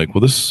can feel like,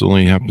 well, this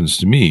only happens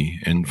to me.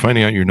 And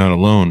finding out you're not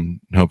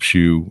alone helps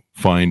you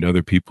find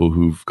other people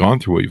who've gone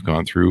through what you've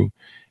gone through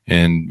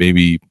and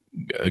maybe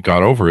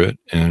got over it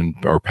and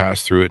or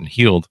passed through it and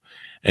healed.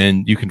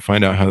 And you can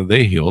find out how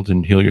they healed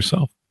and heal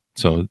yourself.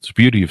 So it's the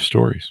beauty of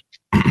stories.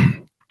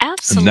 And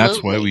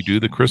that's why we Absolutely. do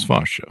the Chris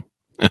Voss show.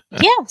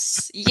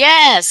 Yes.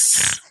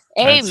 Yes.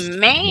 That's what we're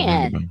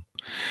Amen. about. You know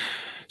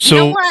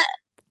So, what?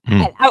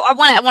 hmm, I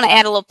want to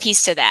add a little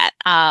piece to that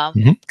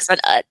mhm, because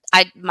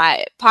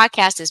my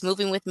podcast is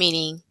Moving with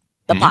Meaning,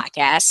 the mhm,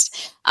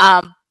 podcast,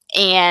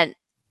 and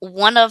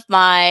one of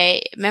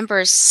my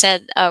members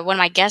said, one of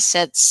my guests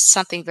said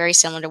something very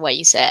similar to what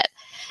you said.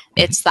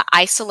 mhm, It's the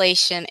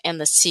isolation and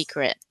the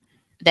secret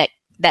that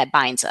that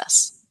binds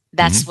us. mhm.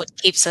 That's what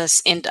keeps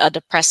us in a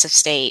depressive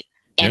state.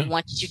 Yeah. And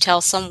once you tell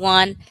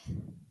someone,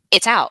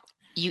 it's out.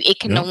 It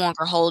can no Yeah.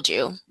 longer hold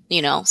you.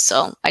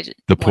 So I just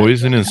The wanted to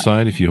poison let you know.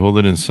 inside, if you hold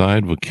it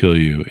inside, will kill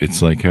you.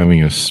 It's like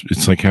having a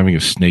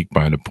snake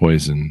bite of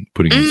poison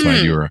putting inside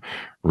Mm, your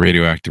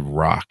radioactive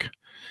rock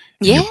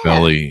in your yeah.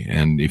 belly.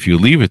 And if you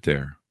leave it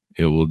there,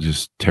 it will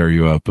just tear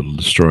you up. It'll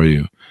destroy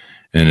you.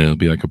 And it'll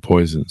be like a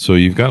poison. So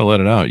you've got to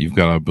let it out. You've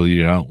got to bleed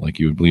it out like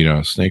you would bleed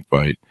out a snake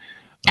bite.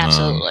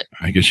 Absolutely.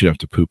 I guess you'd have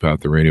to poop out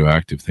the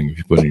radioactive thing if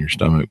you put it in your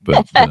stomach,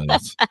 but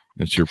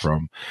that's your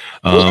problem.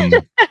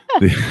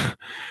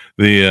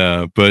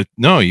 The but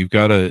no, you've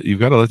got to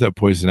let that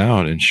poison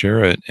out and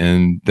share it,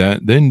 and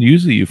that then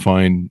usually you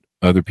find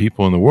other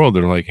people in the world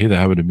that are like, hey, that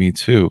happened to me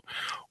too,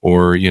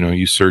 or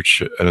you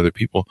search at other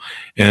people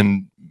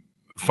and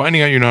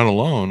finding out you're not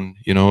alone.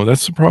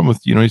 That's the problem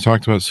with you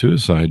talked about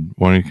suicide,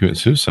 wanting to commit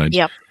suicide.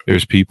 Yep.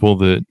 There's people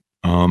that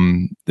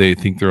they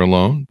think they're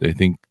alone. They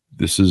think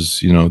this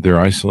is they're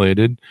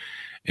isolated,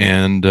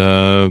 and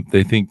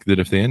they think that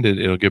if they end it,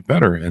 it'll get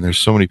better. And there's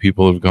so many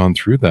people who have gone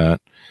through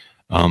that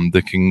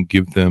that can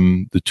give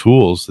them the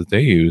tools that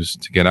they use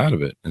to get out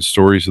of it and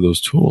stories of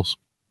those tools.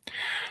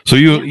 So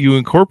Yeah. you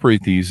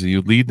incorporate these,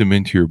 you lead them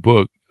into your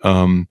book.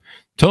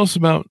 Tell us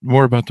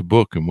more about the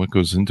book and what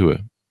goes into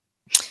it.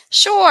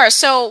 Sure.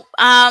 So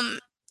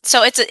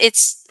it's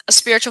a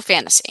spiritual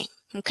fantasy.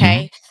 Mm-hmm.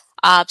 Okay.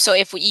 So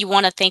if you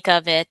want to think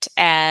of it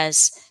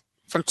as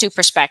from two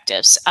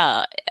perspectives,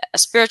 a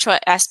spiritual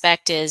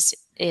aspect is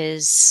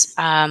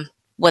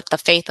with the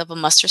faith of a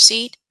mustard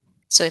seed.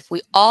 So if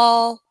we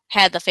all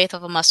had the faith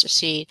of a mustard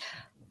seed,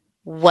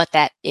 what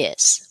that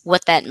is,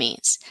 what that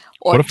means,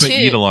 or What if I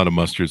eat two, a lot of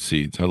mustard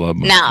seeds? I love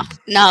no, mustard.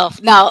 no,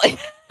 no, Is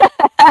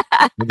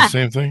it the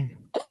same thing?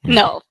 Okay.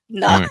 no,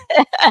 no. All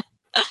right.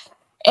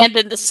 And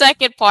then the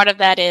second part of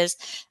that is,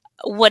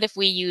 what if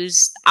we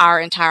use our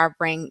entire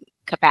brain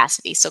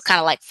capacity? So kind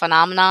of like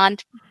Phenomenon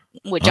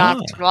with John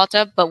Ah,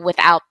 Travolta, but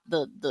without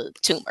the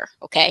tumor.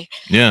 Okay.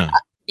 yeah.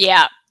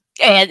 Yeah.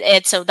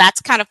 And so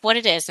that's kind of what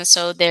it is. And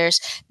so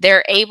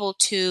they're able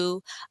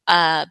to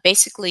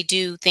basically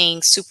do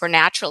things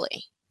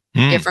supernaturally.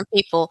 Hmm. Different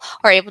people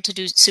are able to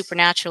do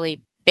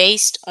supernaturally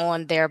based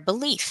on their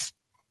belief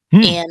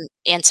Hmm.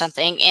 in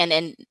something.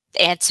 And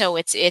so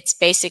it's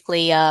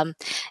basically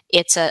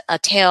it's a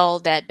tale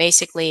that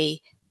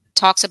basically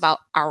talks about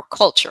our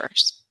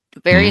cultures,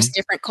 various Hmm.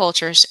 different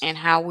cultures, and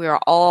how we are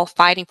all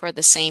fighting for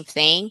the same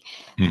thing,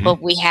 Hmm.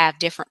 but we have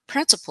different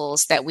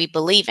principles that we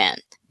believe in,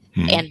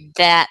 Hmm. and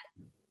that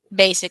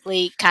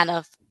basically kind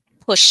of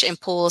push and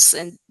pulls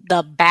in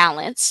the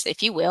balance,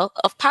 if you will,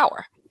 of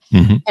power.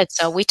 Hmm. And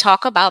so we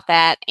talk about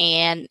that,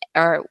 and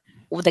or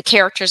the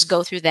characters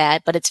go through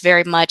that, but it's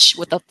very much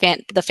with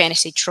the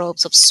fantasy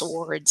tropes of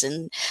swords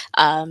and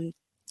um,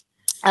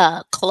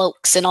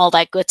 cloaks and all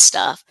that good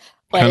stuff.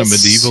 But Kind of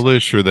it's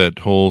medievalish, or that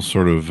whole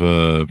sort of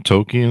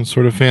Tolkien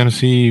sort of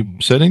fantasy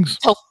settings.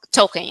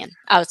 Tolkien,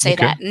 I would say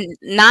Okay. that.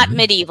 Not Hmm.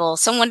 medieval.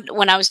 Someone,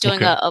 when I was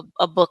doing Okay.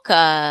 a book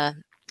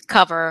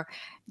cover,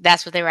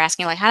 that's what they were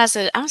asking. Like, how does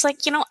it? I was like,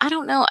 I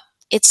don't know.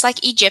 It's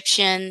like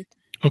Egyptian,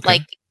 Okay.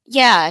 like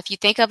yeah. If you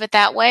think of it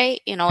that way,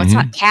 it's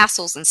not Hmm.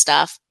 castles and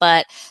stuff,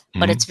 but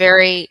Hmm. it's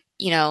very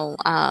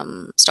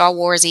Star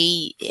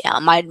Warsy. Yeah,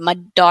 my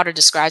daughter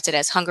describes it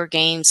as Hunger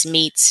Games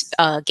meets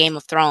Game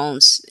of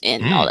Thrones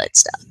and all Hmm. that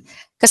stuff.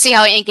 Because see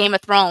how in Game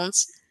of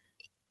Thrones,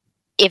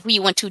 if we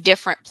went to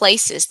different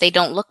places, they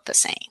don't look the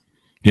same.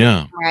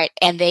 Yeah. Right,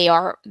 and they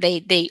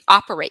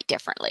operate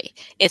differently.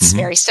 It's Hmm.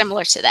 very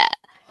similar to that.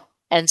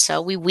 And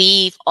so we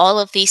weave all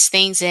of these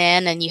things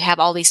in, and you have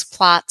all these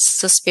plots,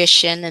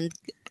 suspicion, and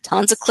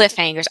tons of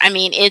cliffhangers. I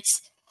mean,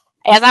 it's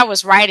as I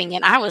was writing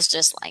it, I was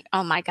just like,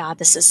 "Oh my God,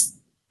 this is,"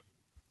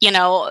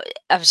 I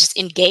was just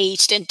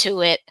engaged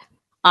into it.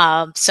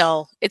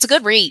 So it's a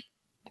good read.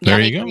 Y'all There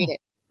need you to read go.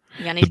 it.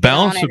 Y'all need The to get on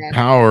balance it. of And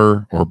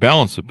power, or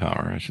balance of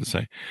power, I should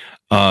say.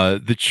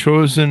 The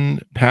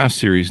Chosen Path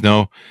series.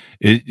 Now,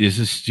 is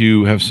this? Do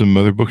you have some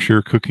other books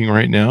you're cooking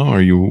right now?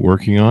 Are you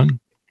working on?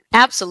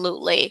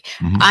 absolutely,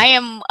 Hmm. I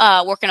am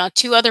working on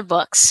two other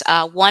books.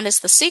 One is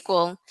the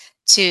sequel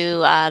to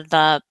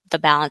the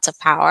Balance of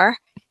Power,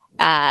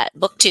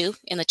 book two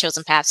in the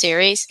Chosen Path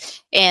series,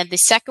 and the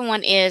second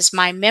one is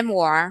my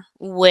memoir,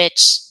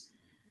 which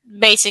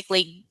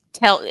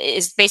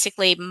is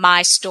basically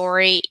my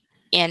story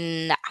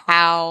in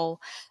how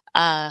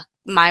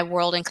my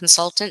world in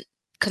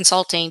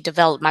consulting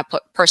developed my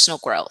personal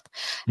growth,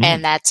 Mm.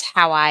 and that's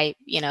how I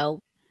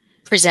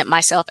present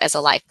myself as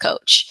a life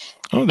coach.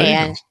 Oh, there you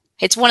And go.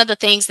 it's one of the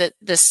things that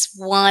this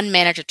one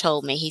manager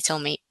told me. He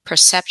told me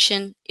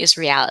perception is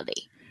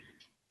reality,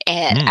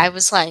 and I Mm.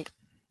 was like,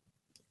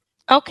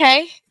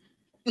 okay,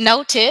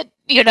 noted,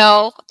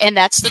 and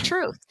that's the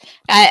truth.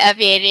 I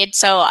mean, and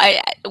so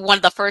one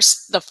of the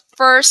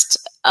first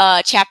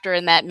chapter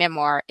in that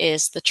memoir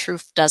is the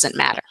truth doesn't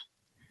matter.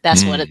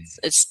 That's what Mm.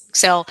 it's.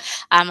 So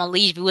I'm gonna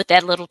leave you with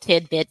that little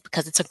tidbit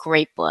because it's a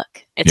great book.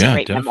 It's a Yeah,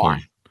 great memoir.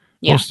 definitely.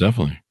 Yeah. Most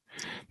definitely.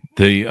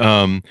 The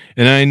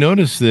and I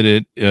noticed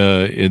that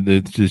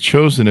the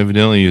Chosen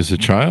evidently is a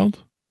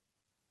child.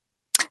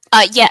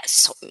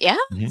 Yes. Yeah.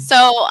 Hmm.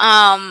 So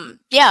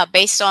yeah,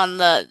 based on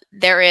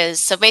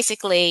so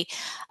basically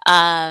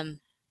um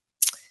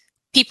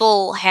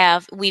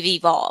we've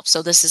evolved.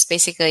 So this is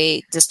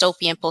basically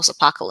dystopian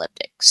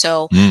post-apocalyptic.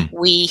 So Mm.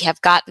 we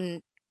have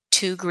gotten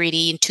too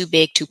greedy and too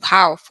big, too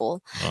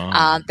powerful,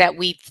 Oh, that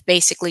we've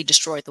basically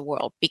destroyed the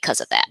world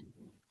because of that.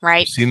 I've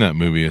Right? seen that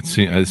movie. It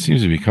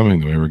seems to be coming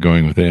the way we're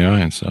going with AI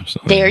and stuff. So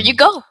There you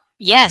go. there you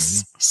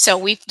Yes. So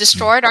we've go.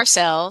 destroyed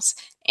ourselves,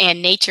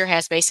 and nature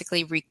has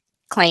basically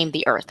reclaimed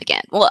the earth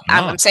again. Well,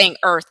 I'm Ah, saying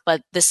earth,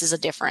 but this is a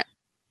different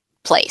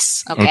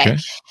place. Okay. okay.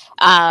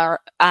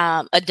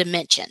 A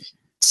dimension.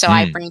 So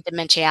I Mm. bring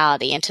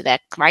dimensionality into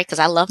that, right? Because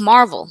I love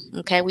Marvel.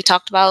 Okay, we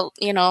talked about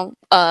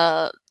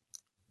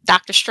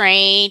Doctor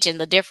Strange and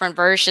the different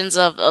versions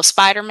of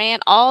Spider Man.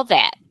 All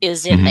that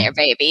is in Hmm. there,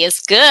 baby.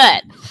 It's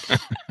good.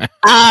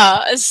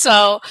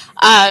 So,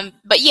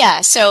 but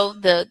yeah, so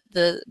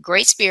the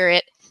Great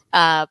Spirit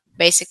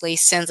basically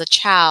sends a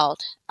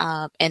child,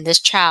 and this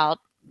child,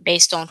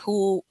 based on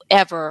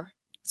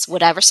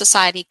whatever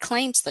society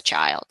claims the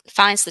child,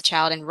 finds the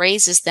child and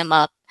raises them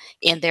up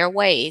in their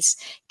ways,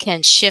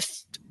 can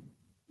shift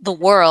the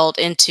world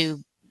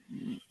into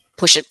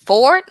push it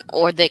forward,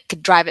 or they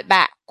could drive it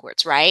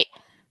backwards, right?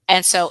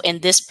 And so, in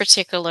this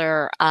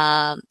particular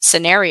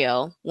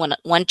scenario, when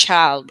one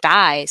child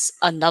dies,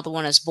 another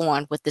one is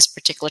born with this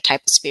particular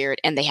type of spirit,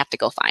 and they have to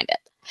go find it.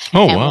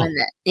 Oh, And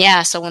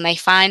wow. so when they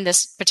find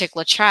this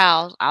particular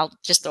child, I'll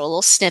just throw a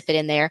little snippet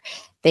in there.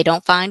 They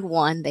don't find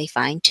one; they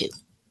find two.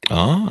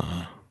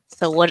 Ah,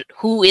 So,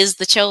 Who is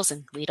the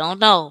chosen? We don't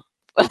know.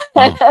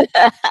 wow.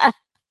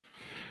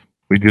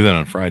 We do that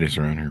on Fridays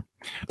around here.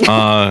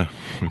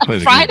 We play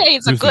the game. Friday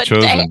is a Who's the good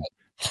day. Chosen?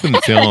 Spin the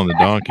tail on the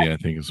donkey, I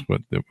think is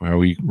how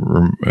we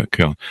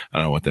kill. I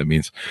don't know what that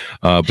means,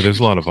 but there's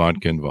a lot of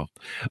vodka involved.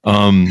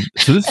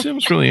 So this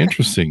seems really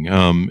interesting,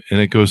 and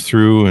it goes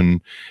through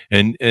and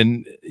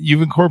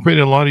you've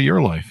incorporated a lot of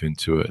your life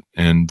into it,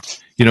 and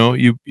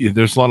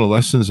there's a lot of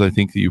lessons I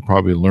think that you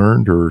probably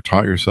learned or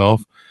taught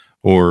yourself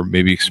or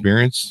maybe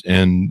experienced.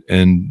 And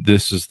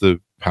this is the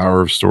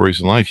power of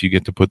stories in life. You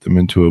get to put them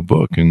into a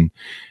book, and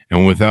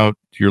without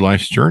your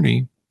life's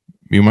journey,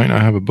 you might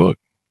not have a book.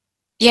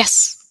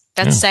 Yes.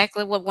 That's Yeah.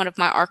 exactly what one of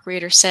my ARC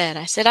readers said.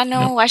 I said, I Yeah.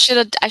 know I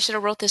should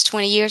have wrote this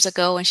 20 years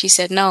ago. And she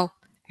said, no.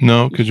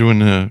 No, because you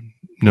wouldn't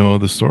know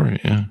the story.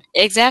 Yeah.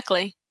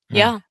 Exactly.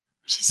 Yeah.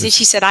 Yeah.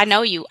 She said, I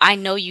know you. I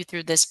know you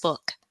through this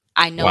book.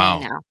 I know you Wow.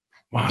 now.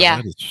 Wow, Yeah.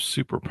 that is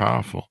super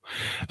powerful.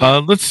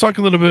 Let's talk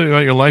a little bit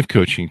about your life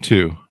coaching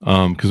too,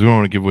 because we don't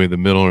want to give away the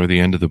middle or the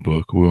end of the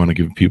book. We want to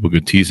give people a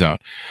good tease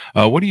out.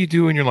 What do you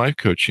do in your life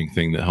coaching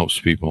thing that helps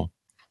people?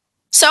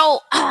 So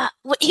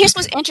here's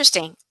what's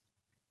interesting.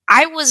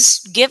 I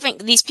was giving,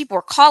 these people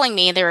were calling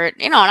me and they were,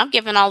 and I'm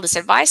giving all this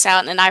advice out.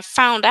 And then I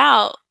found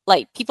out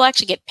like people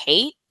actually get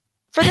paid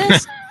for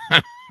this.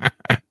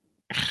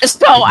 So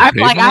People I'm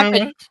pay like, for my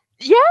life?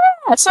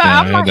 yeah. So Yeah, I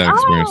I'm had like, that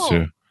experience oh,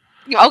 too.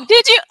 oh,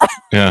 did you?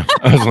 Yeah,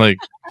 I was like,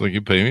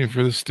 you pay me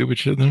for this stupid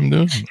shit that I'm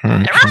doing? All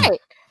right, fine. Right.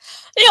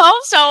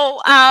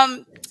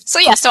 So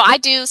yeah, so I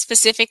do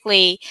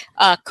specifically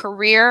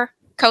career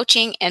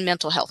coaching and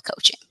mental health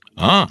coaching.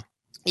 Ah,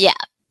 Yeah.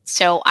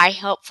 So I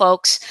help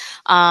folks.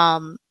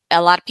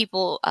 A lot of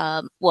people.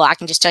 Well, I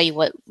can just tell you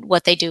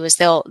what they do is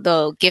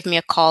they'll give me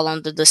a call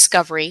on the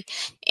discovery,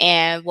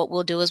 and what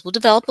we'll do is we'll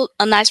develop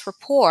a nice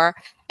rapport,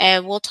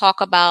 and we'll talk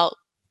about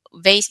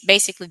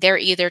basically they're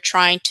either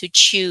trying to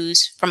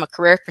choose from a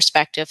career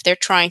perspective. They're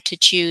trying to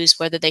choose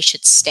whether they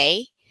should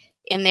stay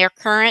in their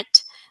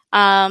current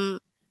um,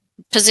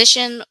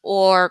 position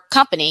or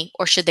company,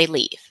 or should they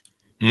leave,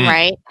 mm,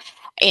 right?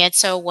 And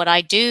so what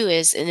I do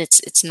is, and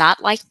it's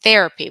not like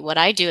therapy. What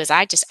I do is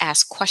I just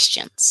ask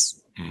questions,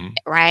 mm,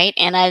 right?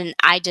 And then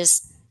I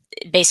just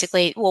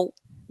basically, well,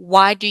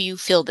 why do you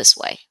feel this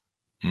way?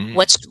 mm,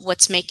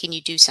 What's making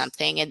you do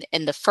something?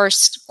 And the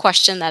first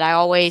question that I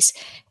always,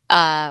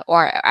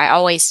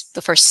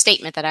 the first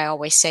statement that I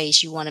always say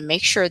is, you want to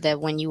make sure that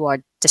when you are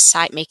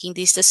making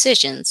these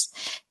decisions,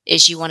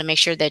 is you want to make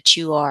sure that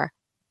you are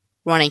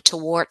running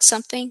towards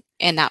something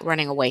and not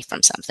running away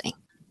from something.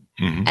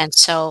 mm, And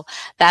so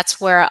that's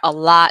where a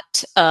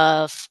lot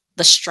of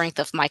the strength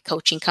of my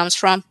coaching comes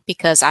from,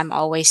 because I'm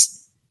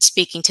always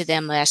speaking to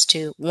them as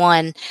to,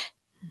 one,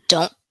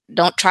 don't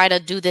don't try to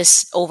do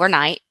this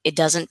overnight. It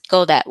doesn't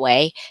go that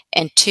way.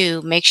 And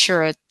two, make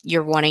sure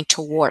you're running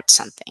towards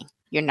something.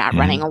 You're not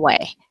running mm,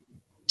 away.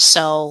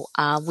 So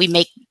we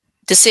make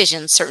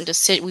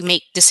we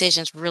make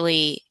decisions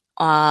really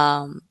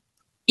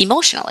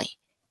emotionally,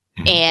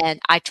 mm, and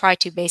I try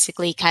to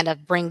basically kind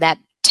of bring that,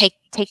 take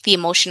the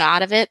emotion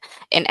out of it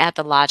and add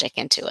the logic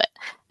into it.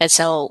 And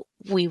so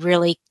we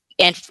really,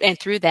 and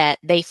through that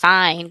they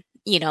find,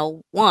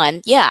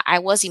 one, yeah, I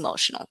was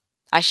emotional.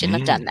 I shouldn't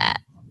have done mm, that.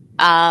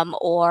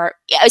 Or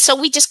yeah, so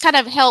we just kind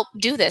of help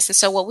do this. And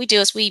so what we do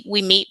is we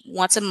meet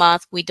once a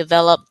month, we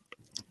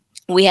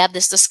have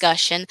this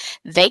discussion.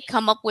 They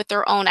come up with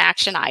their own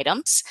action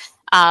items.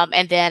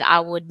 And then I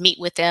would meet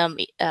with them,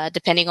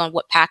 depending on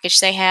what package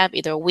they have,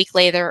 either a week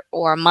later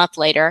or a month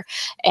later,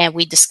 and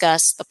we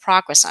discuss the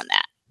progress on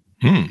that.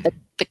 mm.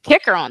 The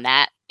kicker on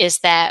that is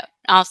that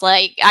I was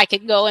like, I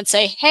could go and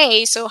say,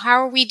 hey, so how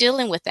are we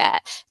dealing with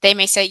that? They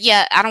may say,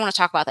 yeah, I don't want to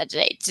talk about that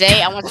today.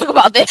 Today, I want to talk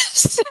about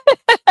this.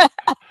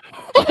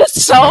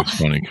 It's So, always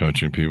funny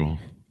coaching people.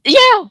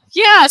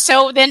 yeah.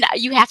 So then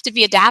you have to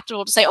be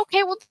adaptable to say,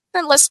 okay, well,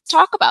 then let's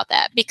talk about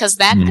that, because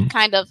that could Mm,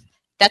 kind of,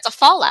 that's a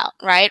fallout,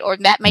 right? Or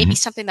that may be mm,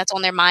 something that's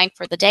on their mind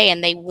for the day,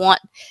 and they want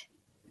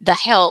the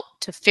help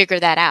to figure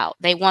that out.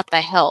 They want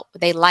the help.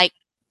 They like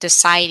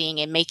deciding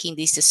and making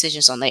these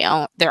decisions on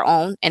their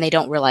own, and they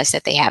don't realize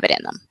that they have it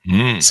in them.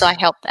 mm. So I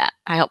help that.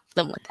 I help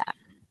them with that.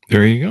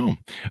 There you go.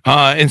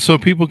 And so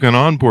people can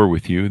onboard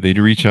with you. They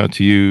reach out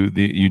to you.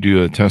 You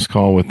do a test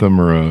call with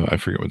them, or I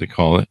forget what they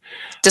call it.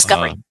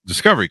 Discovery.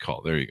 Discovery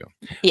call. There you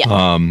Yeah.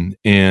 go.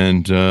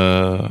 And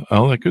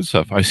all that good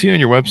stuff. I see on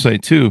your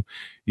website too.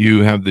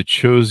 You have the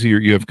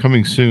Chozien. You have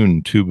coming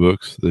soon 2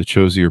 books: the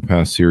Chozien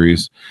Path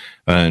series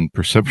and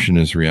Perception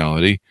is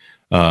Reality.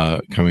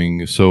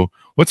 Coming. So,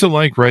 what's it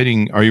like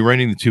writing? Are you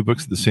writing the 2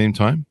 books at the same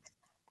time?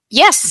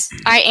 Yes,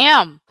 I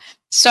am.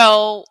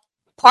 So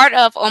part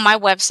of on my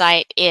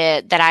website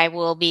that I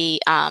will be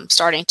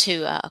starting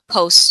to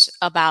post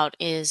about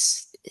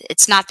is,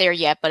 it's not there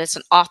yet, but it's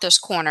an author's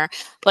corner,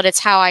 but it's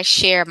how I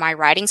share my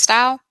writing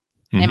style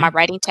and my Mm-hmm.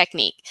 writing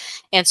technique.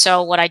 And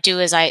so what I do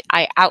is I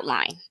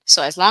outline.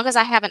 So as long as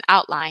I have an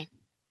outline,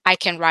 I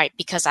can write,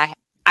 because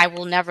I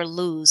will never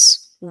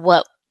lose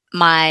what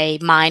my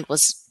mind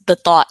was, the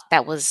thought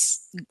that was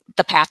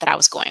the path that I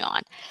was going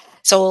on.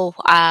 So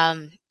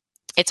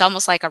it's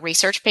almost like a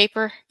research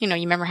paper. You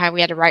remember how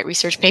we had to write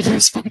research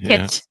papers back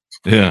Yeah.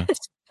 Yeah.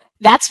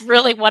 That's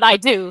really what I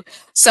do.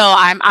 So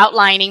I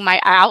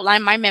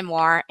outline my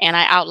memoir, and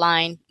I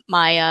outline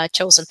my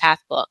Chosen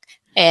Path book,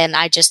 and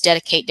I just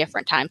dedicate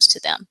different times to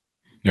them.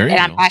 There And you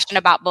I'm go. passionate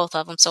about both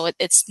of them, so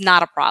it's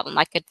not a problem.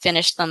 I could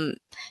finish them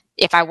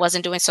if I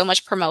wasn't doing so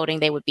much promoting,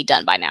 they would be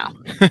done by now.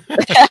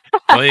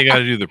 Well, you got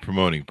to do the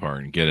promoting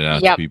part and get it out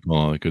to Yep. people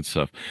and all that good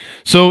stuff.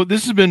 So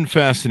this has been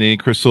fascinating,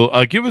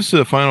 Krystal. Give us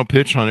a final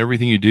pitch on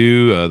everything you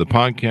do, the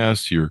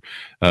podcast, your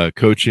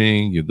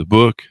coaching, the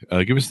book.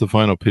 Give us the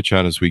final pitch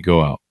out as we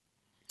go out.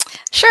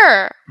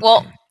 Sure.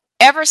 Well,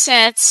 ever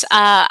since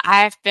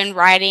I've been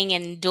writing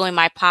and doing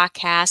my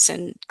podcasts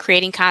and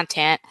creating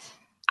content,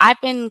 I've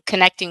been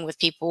connecting with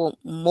people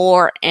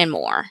more and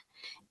more.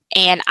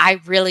 And I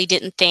really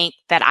didn't think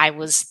that I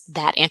was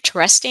that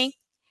interesting,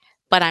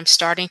 but I'm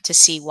starting to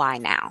see why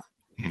now.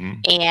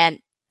 Mm-hmm. And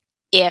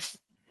if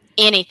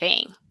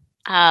anything,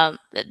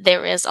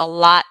 there is a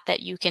lot that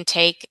you can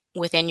take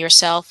within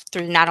yourself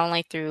through not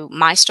only through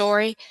my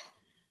story,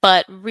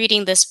 but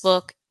reading this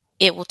book,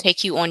 it will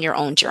take you on your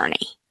own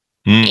journey.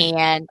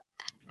 And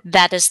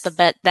that is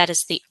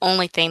the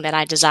only thing that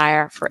I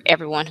desire for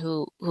everyone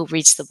who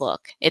reads the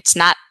book. It's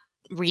not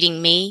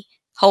reading me.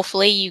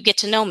 Hopefully you get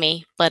to know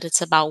me, but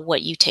it's about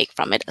what you take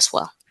from it as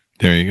well.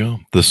 There you go.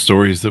 The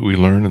stories that we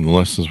learn and the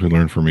lessons we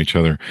learn from each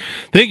other.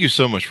 Thank you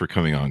so much for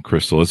coming on,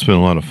 Krystal. It's been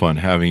a lot of fun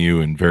having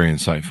you and very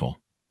insightful.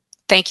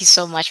 Thank you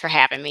so much for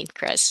having me,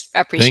 Chris.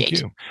 I appreciate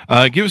you.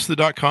 Give us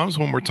the .coms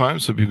one more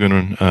time so people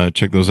can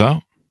check those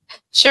out.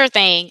 Sure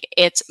thing.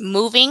 It's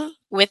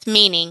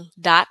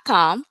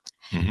movingwithmeaning.com.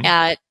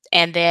 Mm-hmm.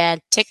 And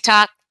then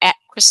TikTok at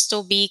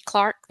Krystal B.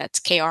 Clark.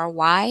 That's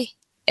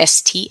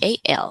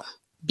KRYSTAL.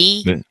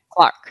 B.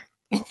 Clark.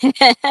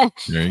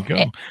 There you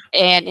go.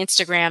 And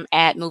Instagram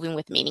at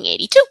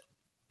movingwithmeaning82.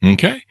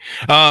 Okay.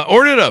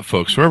 Order it up,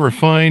 folks, wherever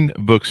fine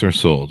books are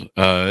sold.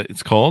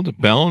 It's called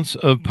Balance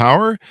of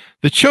Power,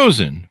 the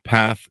Chozien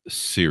Path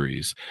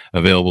series,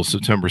 available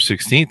September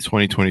 16th,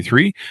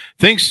 2023.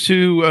 Thanks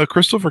to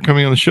Krystal for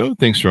coming on the show.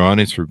 Thanks to our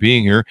audience for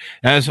being here.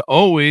 As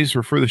always,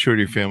 refer the show to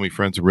your family,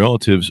 friends, and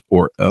relatives,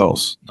 or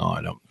else. No,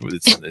 I don't.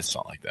 It's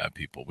not like that,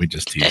 people. We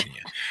just teasing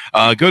you.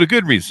 Go to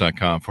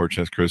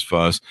goodreads.com/Chris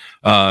Voss,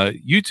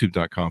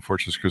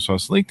 youtube.com/Chris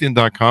Voss,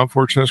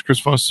 linkedin.com/Chris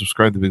Voss.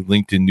 Subscribe to the big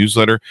LinkedIn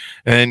newsletter,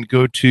 and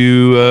go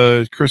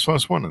to Chris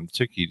Voss 1 on the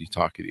Tickety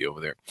Talkity over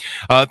there.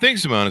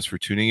 Thanks, Amonis, for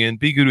tuning in.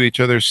 Be good to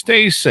each other.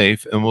 Stay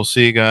safe, and we'll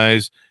see you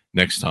guys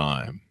next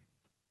time.